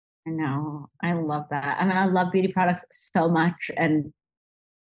 I know. I love that. I mean, I love beauty products so much. And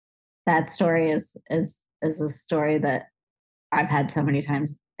that story is a story that I've had so many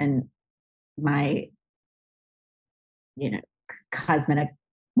times in my, cosmetic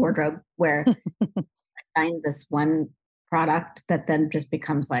wardrobe, where I find this one product that then just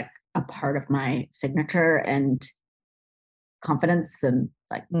becomes like a part of my signature and confidence, and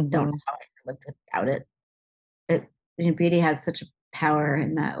like don't know how I could live without it. Beauty has such a power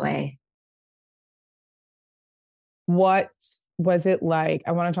in that way. What was it like?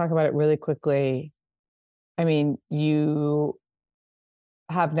 I want to talk about it really quickly. I mean, you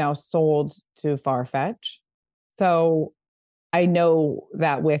have now sold to Farfetch. So I know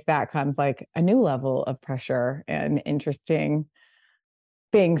that with that comes like a new level of pressure and interesting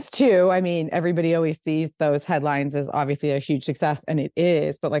things too. I mean, everybody always sees those headlines as obviously a huge success, and it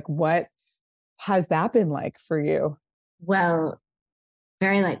is, but like, what has that been like for you? Well,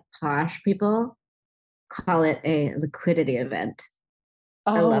 very like posh people call it a liquidity event.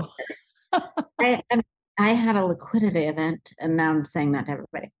 Oh. I love this. I had a liquidity event, and now I'm saying that to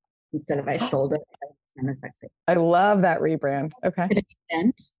everybody instead of I sold it. Sexy. I love that rebrand. Okay.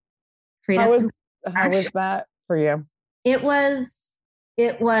 Event. How was that for you? It was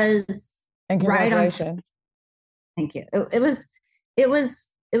and congratulations. Right on time. Thank you.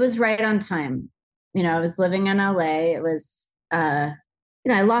 It was right on time. I was living in LA. It was I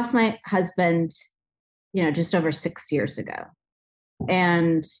lost my husband, just over 6 years ago.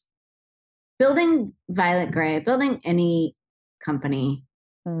 And building Violet Grey, building any company,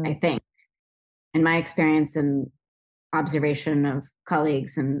 I think, in my experience and observation of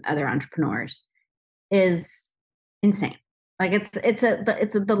colleagues and other entrepreneurs, is insane. Like it's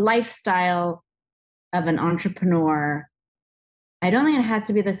the lifestyle of an entrepreneur. I don't think it has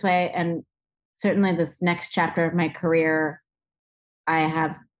to be this way. And certainly this next chapter of my career, I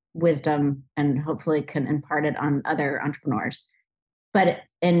have wisdom and hopefully can impart it on other entrepreneurs. But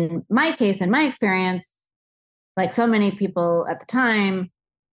in my case, in my experience, like so many people at the time,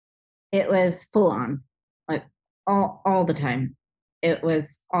 it was full on, like all the time. It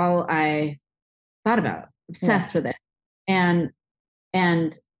was all I thought about, obsessed with it. And I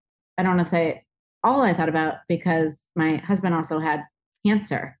don't want to say all I thought about, because my husband also had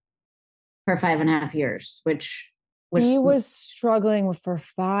cancer for 5.5 years, which he was struggling for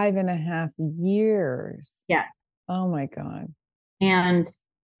 5.5 years. Yeah. Oh my God. And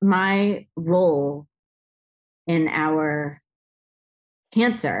my role in our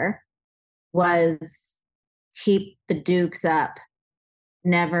cancer was keep the Dukes up,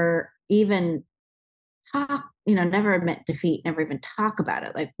 never even talk, never admit defeat, never even talk about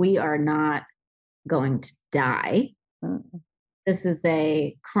it. Like, we are not going to die. This is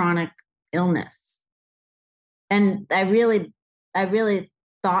a chronic illness. And I really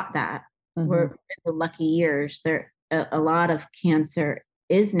thought that we're in the lucky years. A lot of cancer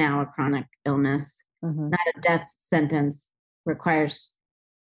is now a chronic illness, not a death sentence, requires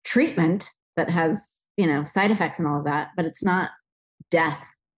treatment that has, side effects and all of that, but it's not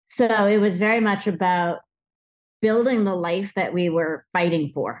death. So it was very much about building the life that we were fighting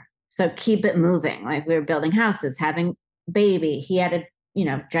for. So keep it moving. Like, we were building houses, having baby. He had a,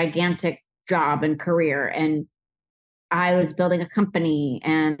 gigantic job and career, and I was building a company,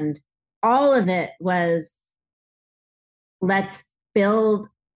 and all of it was, let's build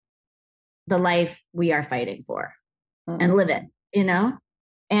the life we are fighting for and live it,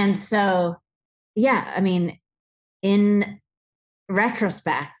 And so, yeah, I mean, in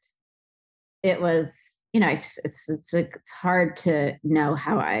retrospect, it was, it's hard to know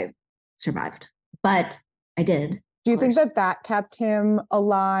how I survived, but I did. Do you think that kept him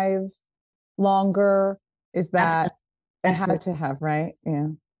alive longer? Is that it had to have, right? Yeah.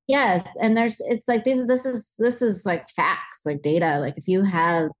 Yes. And it's like, this is like facts, like data. Like, if you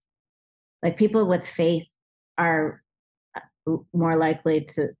have, like, people with faith are more likely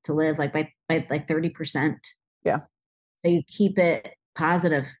to live like by like 30%. Yeah. So you keep it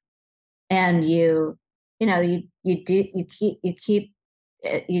positive, and you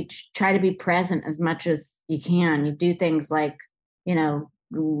try to be present as much as you can. You do things like,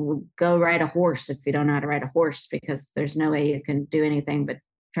 go ride a horse if you don't know how to ride a horse, because there's no way you can do anything but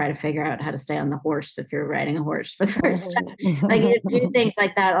try to figure out how to stay on the horse if you're riding a horse for the first time. Like, you do things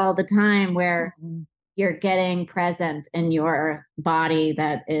like that all the time, where you're getting present in your body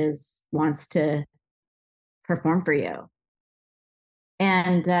that wants to perform for you.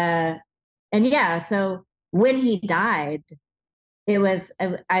 And yeah, so when he died, it was,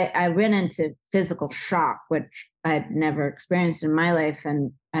 I went into physical shock, which I'd never experienced in my life.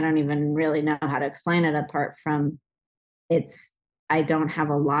 And I don't even really know how to explain it apart from I don't have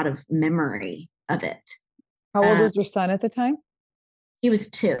a lot of memory of it. How old was your son at the time? He was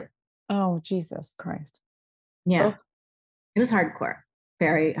 2. Oh, Jesus Christ. Yeah. Oh. It was hardcore,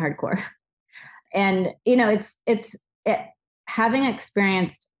 very hardcore. And, it's having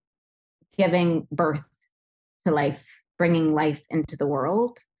experienced giving birth to life, bringing life into the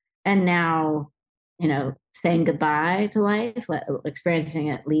world, and now, saying goodbye to life, experiencing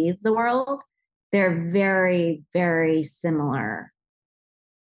it leave the world. They're very, very similar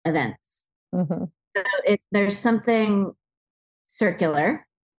events. Mm-hmm. So there's something circular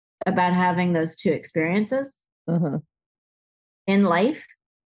about having those 2 experiences mm-hmm. in life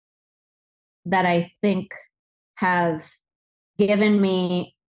that I think have given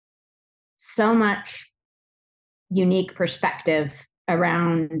me so much unique perspective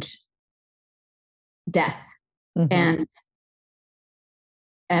around death Mm-hmm.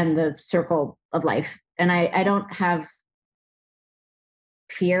 and the circle of life. And I don't have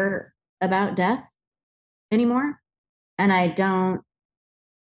fear about death anymore. And I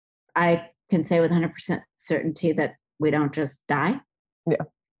can say with 100% certainty that we don't just die. Yeah. I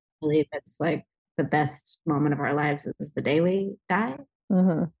believe it's like the best moment of our lives is the day we die.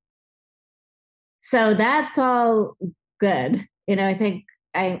 Mm-hmm. So that's all good. I think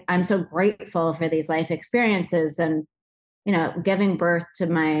I'm so grateful for these life experiences, and, giving birth to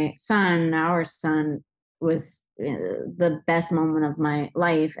our son was the best moment of my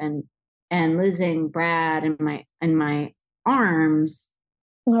life, and losing Brad in my arms,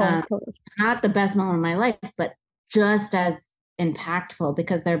 Totally. not the best moment of my life, but just as impactful,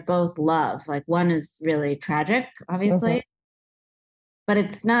 because they're both love. Like, one is really tragic, obviously, Mm-hmm. but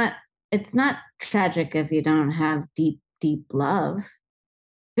it's not tragic if you don't have deep, deep love.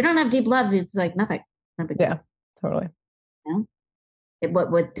 If you don't have deep love, it's like nothing. No big deal. Totally.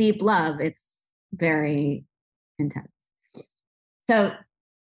 But with deep love, it's very intense. So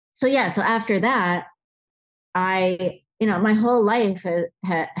yeah. So after that, my whole life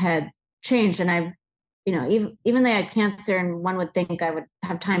had changed, and I've, even though I had cancer, and one would think I would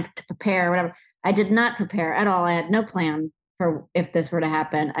have time to prepare or whatever, I did not prepare at all. I had no plan for if this were to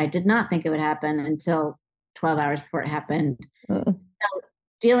happen. I did not think it would happen until 12 hours before it happened. Mm. So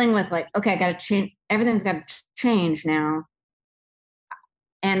dealing with like, okay, I got to change. Everything's got to change now.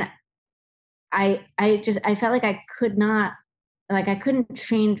 And I felt like I could not, like, I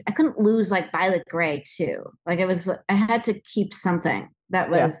couldn't lose like Violet Grey too. Like, I had to keep something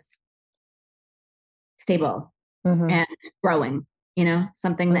that was stable and growing,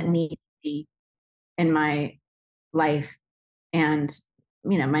 something that needed me in my life. And,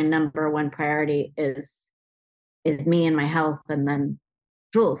 my number one priority is me and my health. And then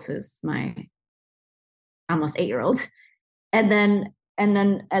Jules, who's my almost 8-year-old. And then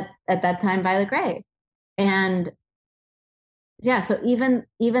at that time, Violet Grey. And yeah, so even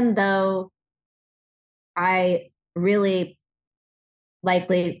though I really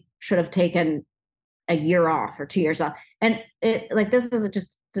likely should have taken a year off or 2 years off, and it, like, this is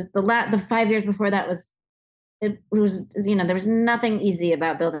just the 5 years before that was, it was, there was nothing easy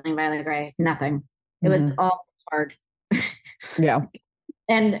about building Violet Grey. Nothing. It was all hard. Yeah.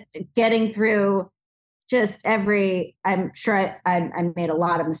 And getting through just I'm sure I made a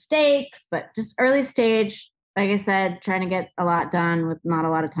lot of mistakes, but just early stage, like I said, trying to get a lot done with not a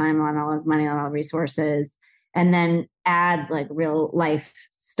lot of time, not a lot of money, not a lot of resources, and then add like real life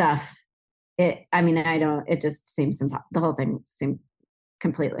stuff. It just seems the whole thing seemed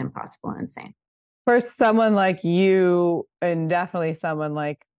completely impossible and insane. For someone like you, and definitely someone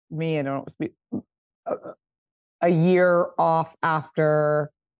like me, I don't speak a year off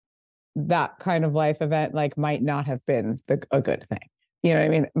after that kind of life event, like, might not have been a good thing. You know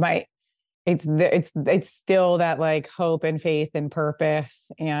what I mean? It's still that like hope and faith and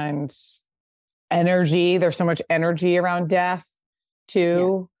purpose and energy. There's so much energy around death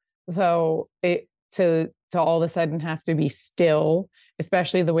too. Yeah. So to all of a sudden have to be still,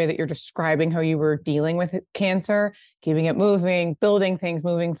 especially the way that you're describing how you were dealing with cancer, keeping it moving, building things,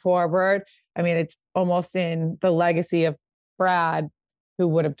 moving forward. I mean, it's almost in the legacy of Brad, who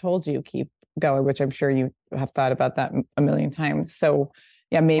would have told you keep going, which I'm sure you have thought about that a million times. So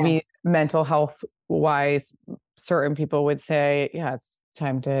yeah, maybe mental health wise, certain people would say, yeah, it's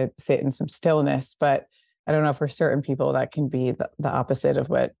time to sit in some stillness. But I don't know, for certain people that can be the opposite of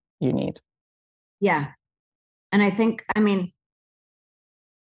what you need. Yeah. And I think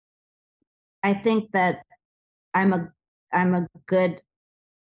that I'm a good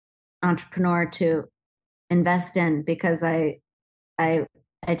entrepreneur to invest in because I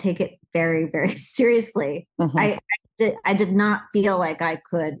take it very, very seriously. I did not feel like I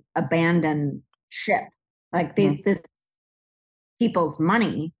could abandon ship. Like this people's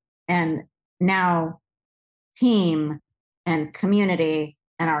money, and now team and community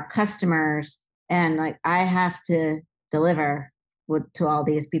and our customers, and like I have to deliver to all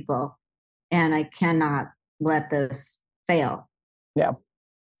these people, and I cannot let this fail. Yeah.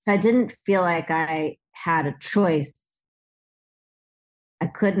 So I didn't feel like I had a choice. I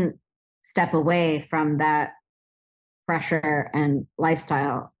couldn't step away from that pressure and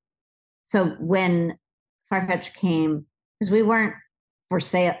lifestyle. So when Farfetch came, because we weren't for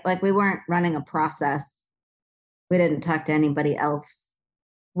sale, like we weren't running a process. We didn't talk to anybody else.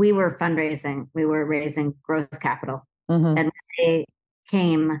 We were fundraising. We were raising growth capital. And they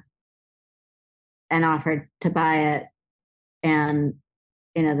came and offered to buy it, and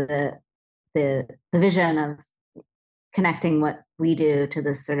the vision of connecting what we do to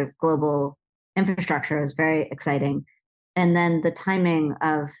this sort of global infrastructure is very exciting. And then the timing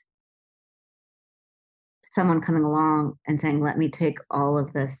of someone coming along and saying, let me take all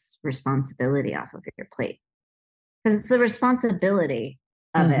of this responsibility off of your plate. Because it's the responsibility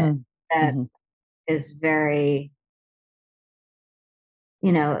of it that is very,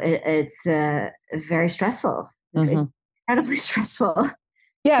 it's very stressful, incredibly stressful.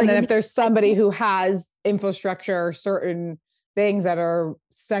 Yeah. So and then if there's somebody who has infrastructure or certain things that are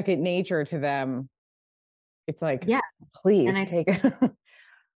second nature to them, it's like, please take it.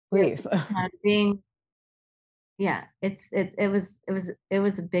 Please. It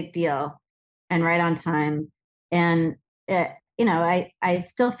was a big deal and right on time. And I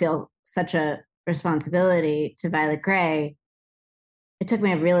still feel such a responsibility to Violet Grey. It took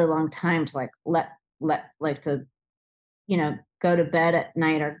me a really long time to go to bed at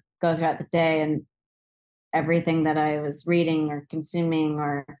night or go throughout the day, and everything that I was reading or consuming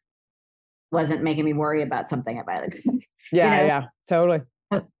or wasn't making me worry about something at Violet Grey. Yeah, totally.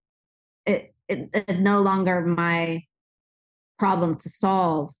 It no longer my problem to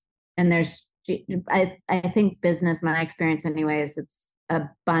solve. And I think business, my experience anyways, it's a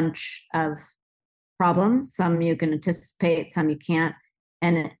bunch of problems. Some you can anticipate, some you can't.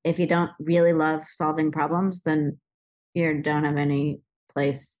 And if you don't really love solving problems, then you don't have any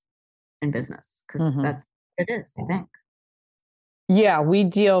place in business, because that's what it is, I think. Yeah, we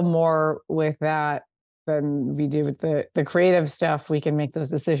deal more with that than we do with the creative stuff. We can make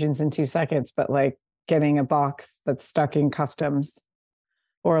those decisions in 2 seconds, but like getting a box that's stuck in customs,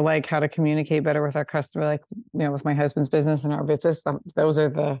 or like how to communicate better with our customer, like, with my husband's business and our business, those are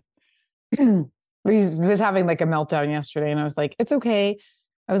the, he was having like a meltdown yesterday, and I was like, it's okay.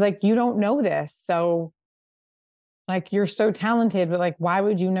 I was like, you don't know this. So like, you're so talented, but like, why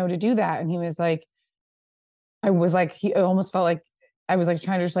would you know to do that? And he was like, he almost felt like I was like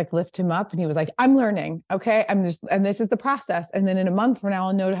trying to just like lift him up. And he was like, I'm learning. Okay. And this is the process. And then in a month from now,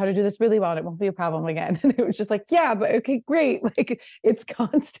 I'll know how to do this really well, and it won't be a problem again. And it was just like, yeah, but okay, great. Like, it's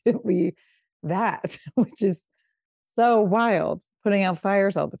constantly that, which is so wild, putting out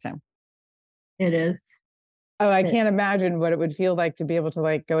fires all the time. It is. Oh, I can't imagine what it would feel like to be able to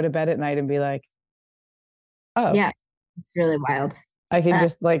like go to bed at night and be like, oh yeah, it's really wild. I can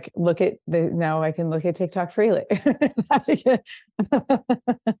just like now I can look at TikTok freely.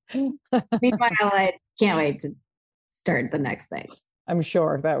 Meanwhile, I can't wait to start the next thing. I'm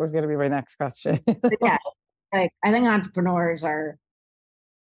sure that was going to be my next question. Yeah, like I think entrepreneurs are,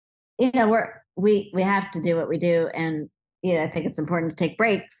 we have to do what we do, and I think it's important to take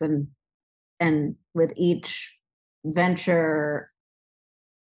breaks, and with each venture,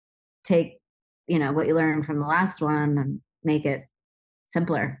 take what you learned from the last one and make it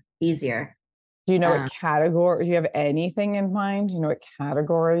simpler, easier. Do you know what category? Do you have anything in mind? Do you know what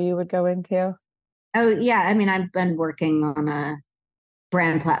category you would go into? Oh yeah, I mean, I've been working on a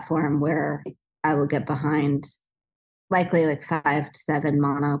brand platform where I will get behind likely like 5 to 7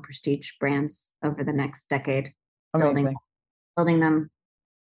 mono prestige brands over the next decade. Amazing. Building them,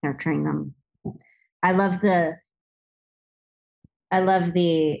 nurturing them. I love the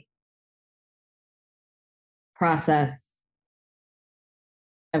process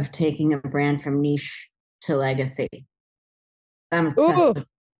of taking a brand from niche to legacy. I'm obsessed with.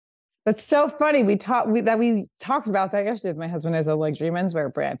 That's so funny. We talked about that yesterday. My husband has a luxury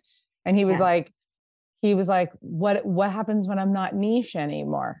menswear brand, and he was like, what happens when I'm not niche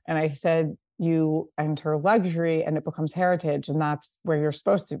anymore? And I said, you enter luxury and it becomes heritage, and that's where you're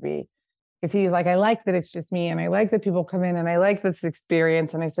supposed to be. Because he's like, I like that it's just me, and I like that people come in, and I like this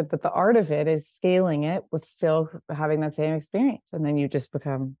experience. And I said, but the art of it is scaling it with still having that same experience. And then you just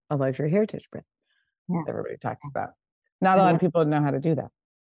become a luxury heritage brand. Yeah. Everybody talks about. Not a lot of people know how to do that.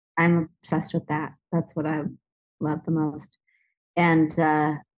 I'm obsessed with that. That's what I love the most. And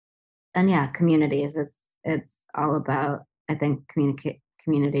yeah, communities. It's all about, I think,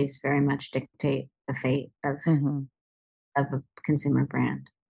 communities very much dictate the fate of a consumer brand.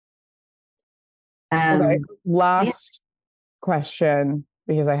 Last question,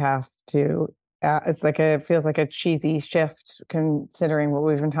 because I have to. It feels like a cheesy shift considering what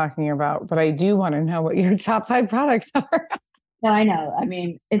we've been talking about, but I do want to know what your top 5 products are. No, I know. I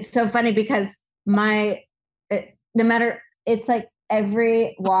mean, it's so funny because no matter, it's like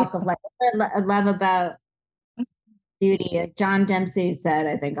every walk of life. What I love about beauty, John Dempsey said,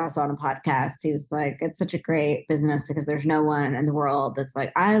 I think also on a podcast, he was like, it's such a great business because there's no one in the world that's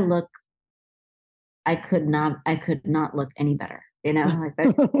like, I could not look any better, like everyone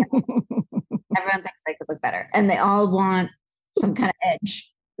thinks they could look better and they all want some kind of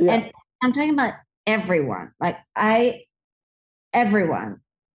edge. Yeah. And I'm talking about everyone, like everyone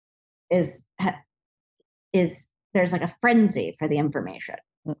is there's like a frenzy for the information.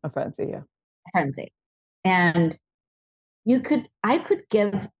 A frenzy. Yeah. A frenzy. And I could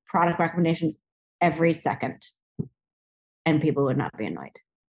give product recommendations every second and people would not be annoyed.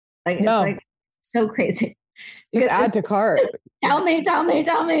 Like, it's like so crazy. Just add to cart. Tell me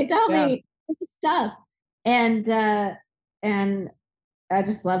stuff. And I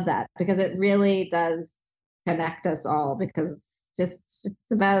just love that because it really does connect us all, because it's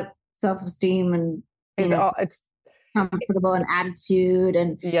about self-esteem and it's comfortable and attitude,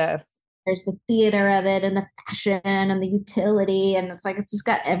 and yes, there's the theater of it and the fashion and the utility, and it's like it's just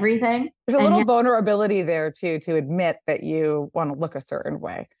got everything. There's a little vulnerability there too, to admit that you want to look a certain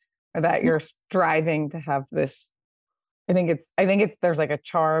way or that you're striving to have this. I think it's there's like a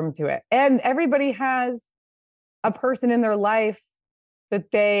charm to it, and everybody has a person in their life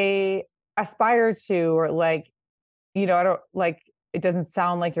that they aspire to, or like, I don't like. It doesn't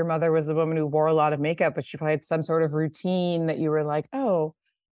sound like your mother was a woman who wore a lot of makeup, but she probably had some sort of routine that you were like, oh,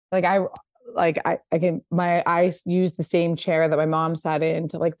 I use the same chair that my mom sat in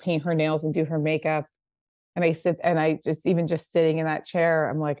to like paint her nails and do her makeup. And I sit and I just sitting in that chair,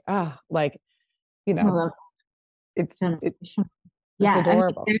 I'm like, it's adorable. I mean, there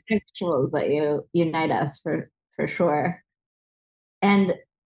are rituals that unite us for sure. And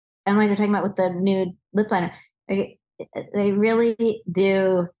like you're talking about with the nude lip liner, they really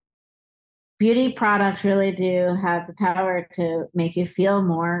do. Beauty products really do have the power to make you feel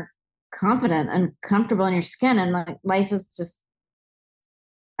more confident and comfortable in your skin. And like life is just,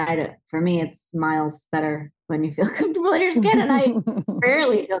 for me, it's miles better when you feel comfortable in your skin. And I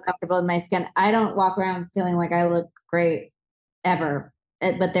rarely feel comfortable in my skin. I don't walk around feeling like I look great ever,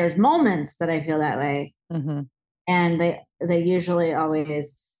 but there's moments that I feel that way. Mm-hmm. And they usually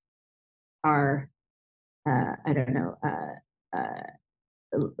always are,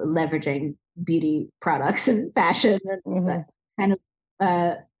 leveraging beauty products and fashion and that kind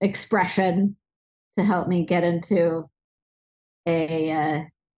of expression to help me get into a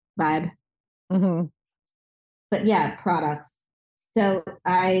vibe. Mm-hmm. But yeah, products. So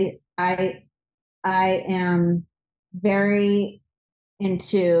I am very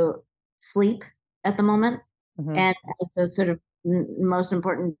into sleep at the moment, and it's a sort of most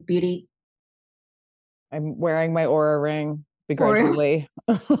important beauty. I'm wearing my Aura ring begrudgingly.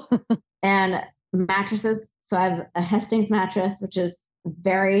 And mattresses. So I have a Hastings mattress, which is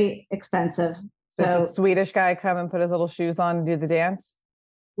very expensive. Does the Swedish guy come and put his little shoes on and do the dance?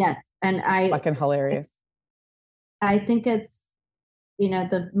 Yes. And fucking hilarious. I think it's,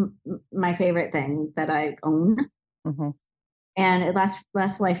 my favorite thing that I own. Mm-hmm. And it lasts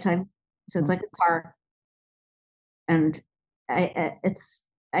a lifetime. So it's like a car. And I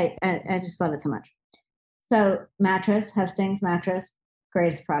just love it so much. So Hastings mattress,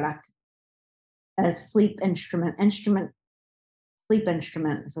 greatest product. A sleep instrument is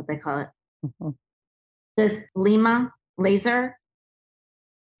what they call it. Mm-hmm. This Lima laser.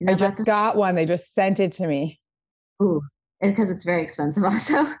 I just got one. They just sent it to me. Ooh, because it's very expensive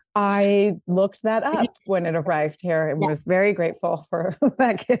also. I looked that up when it arrived here and was very grateful for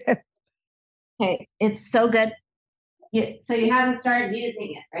that gift. Okay, it's so good. So you haven't started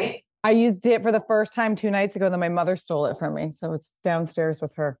using it, right? I used it for the first time 2 nights ago, and then my mother stole it from me. So it's downstairs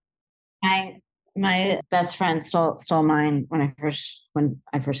with her. My best friend stole mine when I first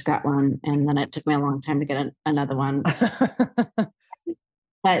got one, and then it took me a long time to get another one.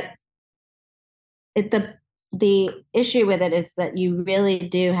 But the issue with it is that you really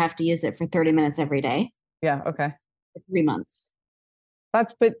do have to use it for 30 minutes every day Yeah. Okay. for 3 months.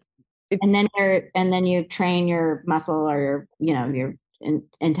 But it's, And then you train your muscle or your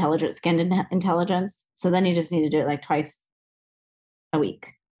intelligent skin intelligence. So then you just need to do it like twice a week.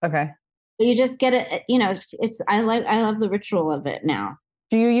 okay. So you just get it, I love the ritual of it now.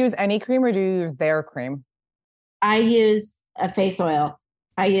 Do you use any cream or do you use their cream? I use a face oil.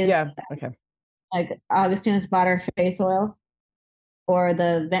 I use Okay. like Augustina's Butter face oil or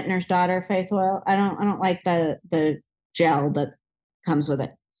the Vintner's Daughter face oil. I don't like the gel that comes with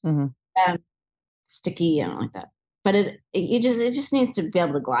it. Mm-hmm. Sticky. I don't like that. But it just needs to be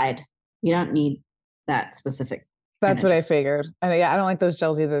able to glide. You don't need that specific. That's what I figured. And yeah, I don't like those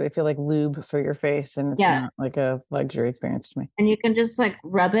gels either. They feel like lube for your face and it's not like a luxury experience to me. And you can just like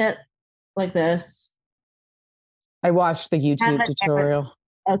rub it like this. I watched the YouTube tutorial.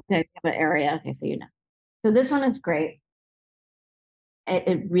 Okay, have an area. Okay, so So this one is great.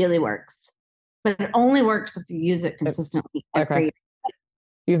 It really works. But it only works if you use it consistently. Okay.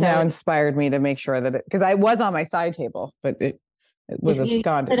 You've now inspired me to make sure that because I was on my side table, but it was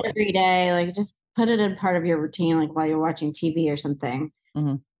absconded. If you use it every day, like just put it in part of your routine, like while you're watching TV or something.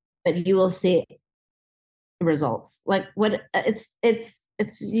 Mm-hmm. But you will see results. Like what it's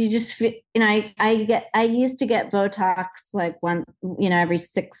you just feel, I used to get Botox like every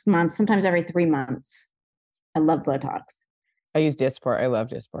 6 months, sometimes every 3 months. I love Botox. I use Dysport. I love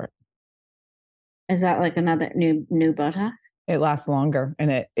Dysport. Is that like another new Botox? It lasts longer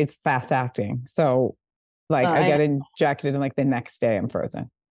and it's fast acting. So like I get injected and like the next day I'm frozen.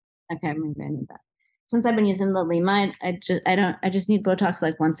 Okay, maybe I need that. Since I've been using the Lima, I just need Botox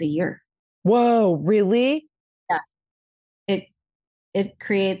like once a year. Whoa, really? Yeah. It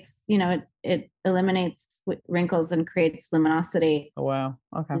creates, it eliminates wrinkles and creates luminosity. Oh, wow.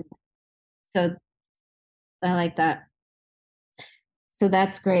 Okay. So I like that. So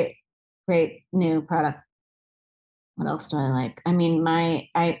that's great. Great new product. What else do I like? I mean,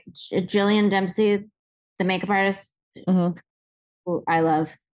 Jillian Dempsey, the makeup artist, who I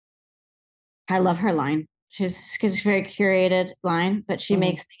love her line. She's a very curated line, but she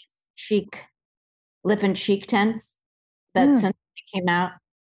makes these cheek, lip and cheek tints that since they came out,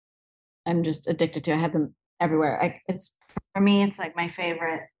 I'm just addicted to. I have them everywhere. For me, it's like my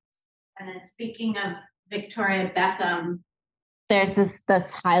favorite. And then speaking of Victoria Beckham, there's this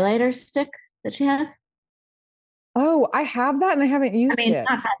highlighter stick that she has. Oh, I have that and I haven't used it.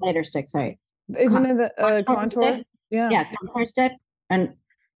 Not highlighter stick, sorry. Isn't it a contour? Stick? Yeah, contour stick. And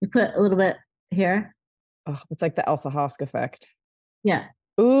you put a little bit here. Oh, it's like the Elsa Hosk effect. Yeah.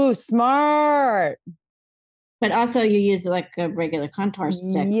 Ooh, smart. But also you use like a regular contour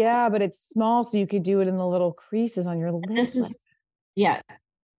stick. Yeah, but it's small, so you could do it in the little creases on your lips. This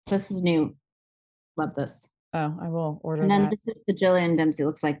is new. Love this. Oh, I will order and then that. This is the Jillian Dempsey.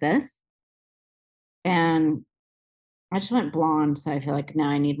 Looks like this. And I just went blonde, so I feel like now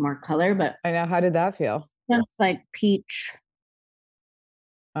I need more color. But I know. How did that feel? It's like peach.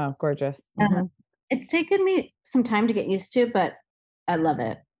 Oh, gorgeous. It's taken me some time to get used to, but I love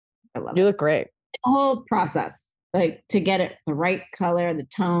it. You look great. The whole process, like to get it the right color, the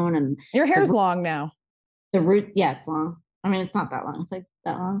tone, and your hair's long now. The root, yeah, it's long. I mean, it's not that long. It's like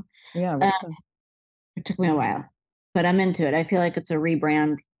that long. Yeah, it took me a while, but I'm into it. I feel like it's a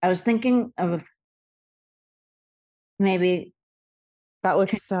rebrand. I was thinking of maybe that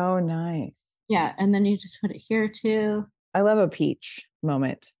looks so nice. Yeah, and then you just put it here too. I love a peach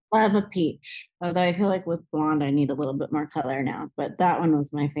moment. Love a peach. Although I feel like with blonde, I need a little bit more color now. But that one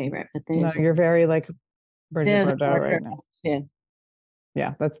was my favorite. But you're very like Bridget Bardot right now. Too.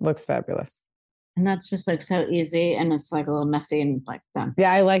 Yeah, that looks fabulous. And that's just like so easy, and it's like a little messy and like done.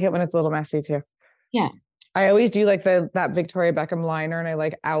 Yeah, I like it when it's a little messy too. Yeah, I always do like that Victoria Beckham liner, and I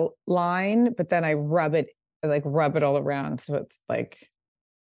like outline, but then I rub it all around, so it's like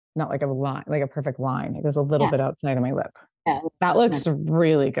not like a line, like a perfect line. It goes a little bit outside of my lip. Yeah, that looks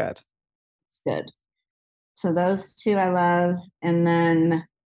really good. It's good. So those two I love, and then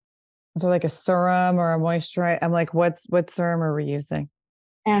so like a serum or a moisturizer. I'm like, what serum are we using?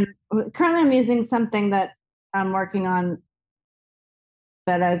 And currently I'm using something that I'm working on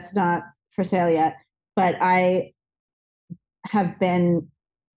that is not for sale yet, but I have been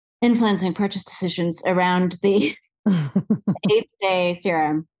influencing purchase decisions around the 8th Day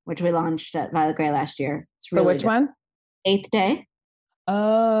serum, which we launched at Violet Grey last year. It's really which one? 8th Day.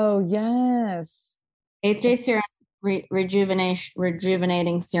 Oh, yes. 8th Day serum,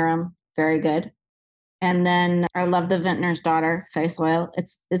 rejuvenating serum. Very good. And then I love the Vintner's Daughter face oil.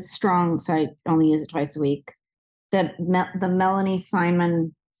 It's strong, so I only use it twice a week. The Melanie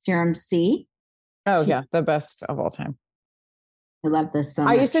Simon Serum C. Oh yeah, the best of all time. I love this so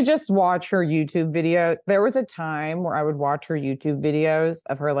I much. used to just watch her YouTube video. There was a time where I would watch her YouTube videos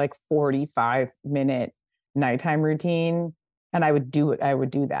of her like 45-minute nighttime routine. And I would do it. I would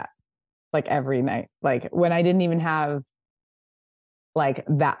do that like every night. Like when I didn't even have like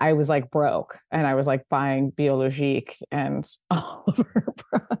that, I was like broke and I was like buying Biologique and all of her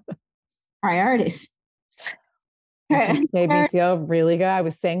products. Priorities. It just made me feel really good. I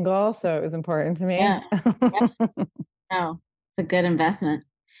was single, so it was important to me. Yeah. No, it's a good investment.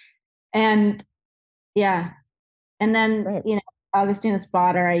 And yeah. And then, Right. you know, Augustina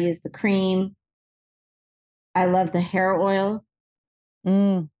Spotter, I use the cream. I love the hair oil.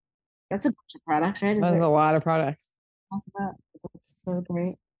 Mm, That's a bunch of products, right? there's a lot of products. It's so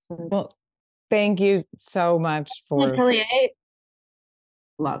great. So Well, thank you so much for. Atelier,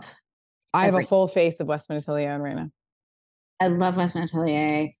 love. I have a full face of Westman Atelier on right now. I love Westman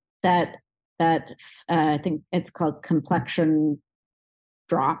Atelier. That I think it's called complexion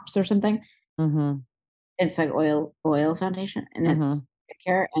drops or something. Mm-hmm. It's like oil foundation, and it's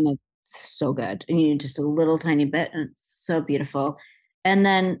care, and it's so good. And you just a little tiny bit, and it's so beautiful. And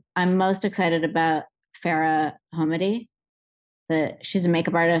then I'm most excited about Farah Hamidi. She's a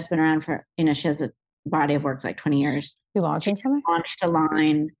makeup artist, been around for, you know, she has a body of work like 20 years. You launching something? Launched a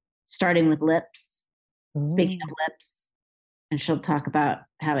line starting with lips. Speaking of lips, and she'll talk about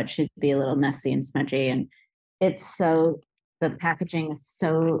how it should be a little messy and smudgy, and it's so, the packaging is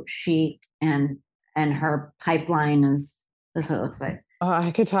so chic, and her pipeline is, this is what it looks like.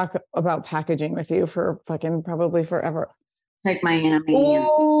 I could talk about packaging with you for fucking probably forever. It's like Miami.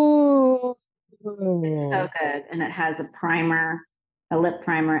 Ooh. It's so good, and it has a primer, a lip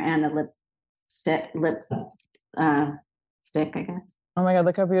primer, and a lip stick, I guess. Oh my God,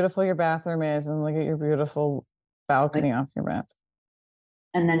 look how beautiful your bathroom is, and look at your beautiful balcony off your bath.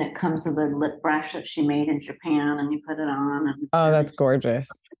 And then it comes with a lip brush that she made in Japan, and you put it on. Oh, that's gorgeous.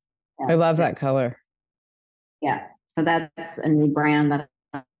 Yeah. I love that color. Yeah. So that's a new brand that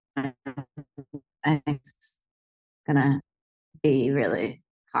I think is gonna be really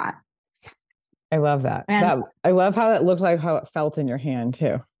hot. I love that. And I love how it looked like how it felt in your hand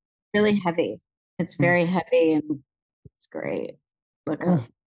too. Really heavy. It's very heavy and it's great. Look,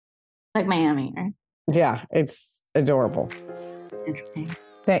 like Miami, right? Yeah, it's adorable.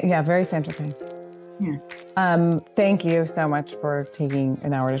 Yeah, very Saint-Tropez. Yeah. Thank you so much for taking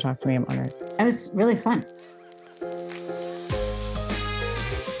an hour to talk to me. I'm honored. It was really fun.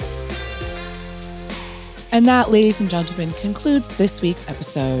 And that, ladies and gentlemen, concludes this week's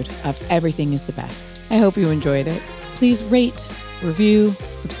episode of Everything is the Best. I hope you enjoyed it. Please rate, review,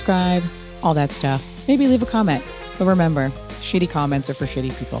 subscribe, all that stuff. Maybe leave a comment. But remember, shitty comments are for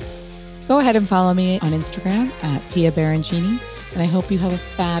shitty people. Go ahead and follow me on Instagram at Pia Barancini. And I hope you have a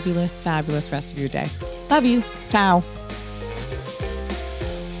fabulous, fabulous rest of your day. Love you. Ciao.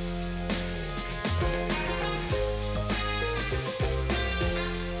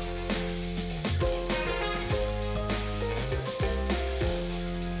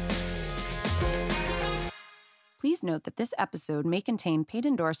 Please note that this episode may contain paid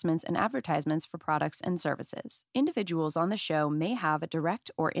endorsements and advertisements for products and services. Individuals on the show may have a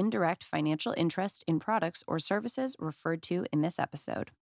direct or indirect financial interest in products or services referred to in this episode.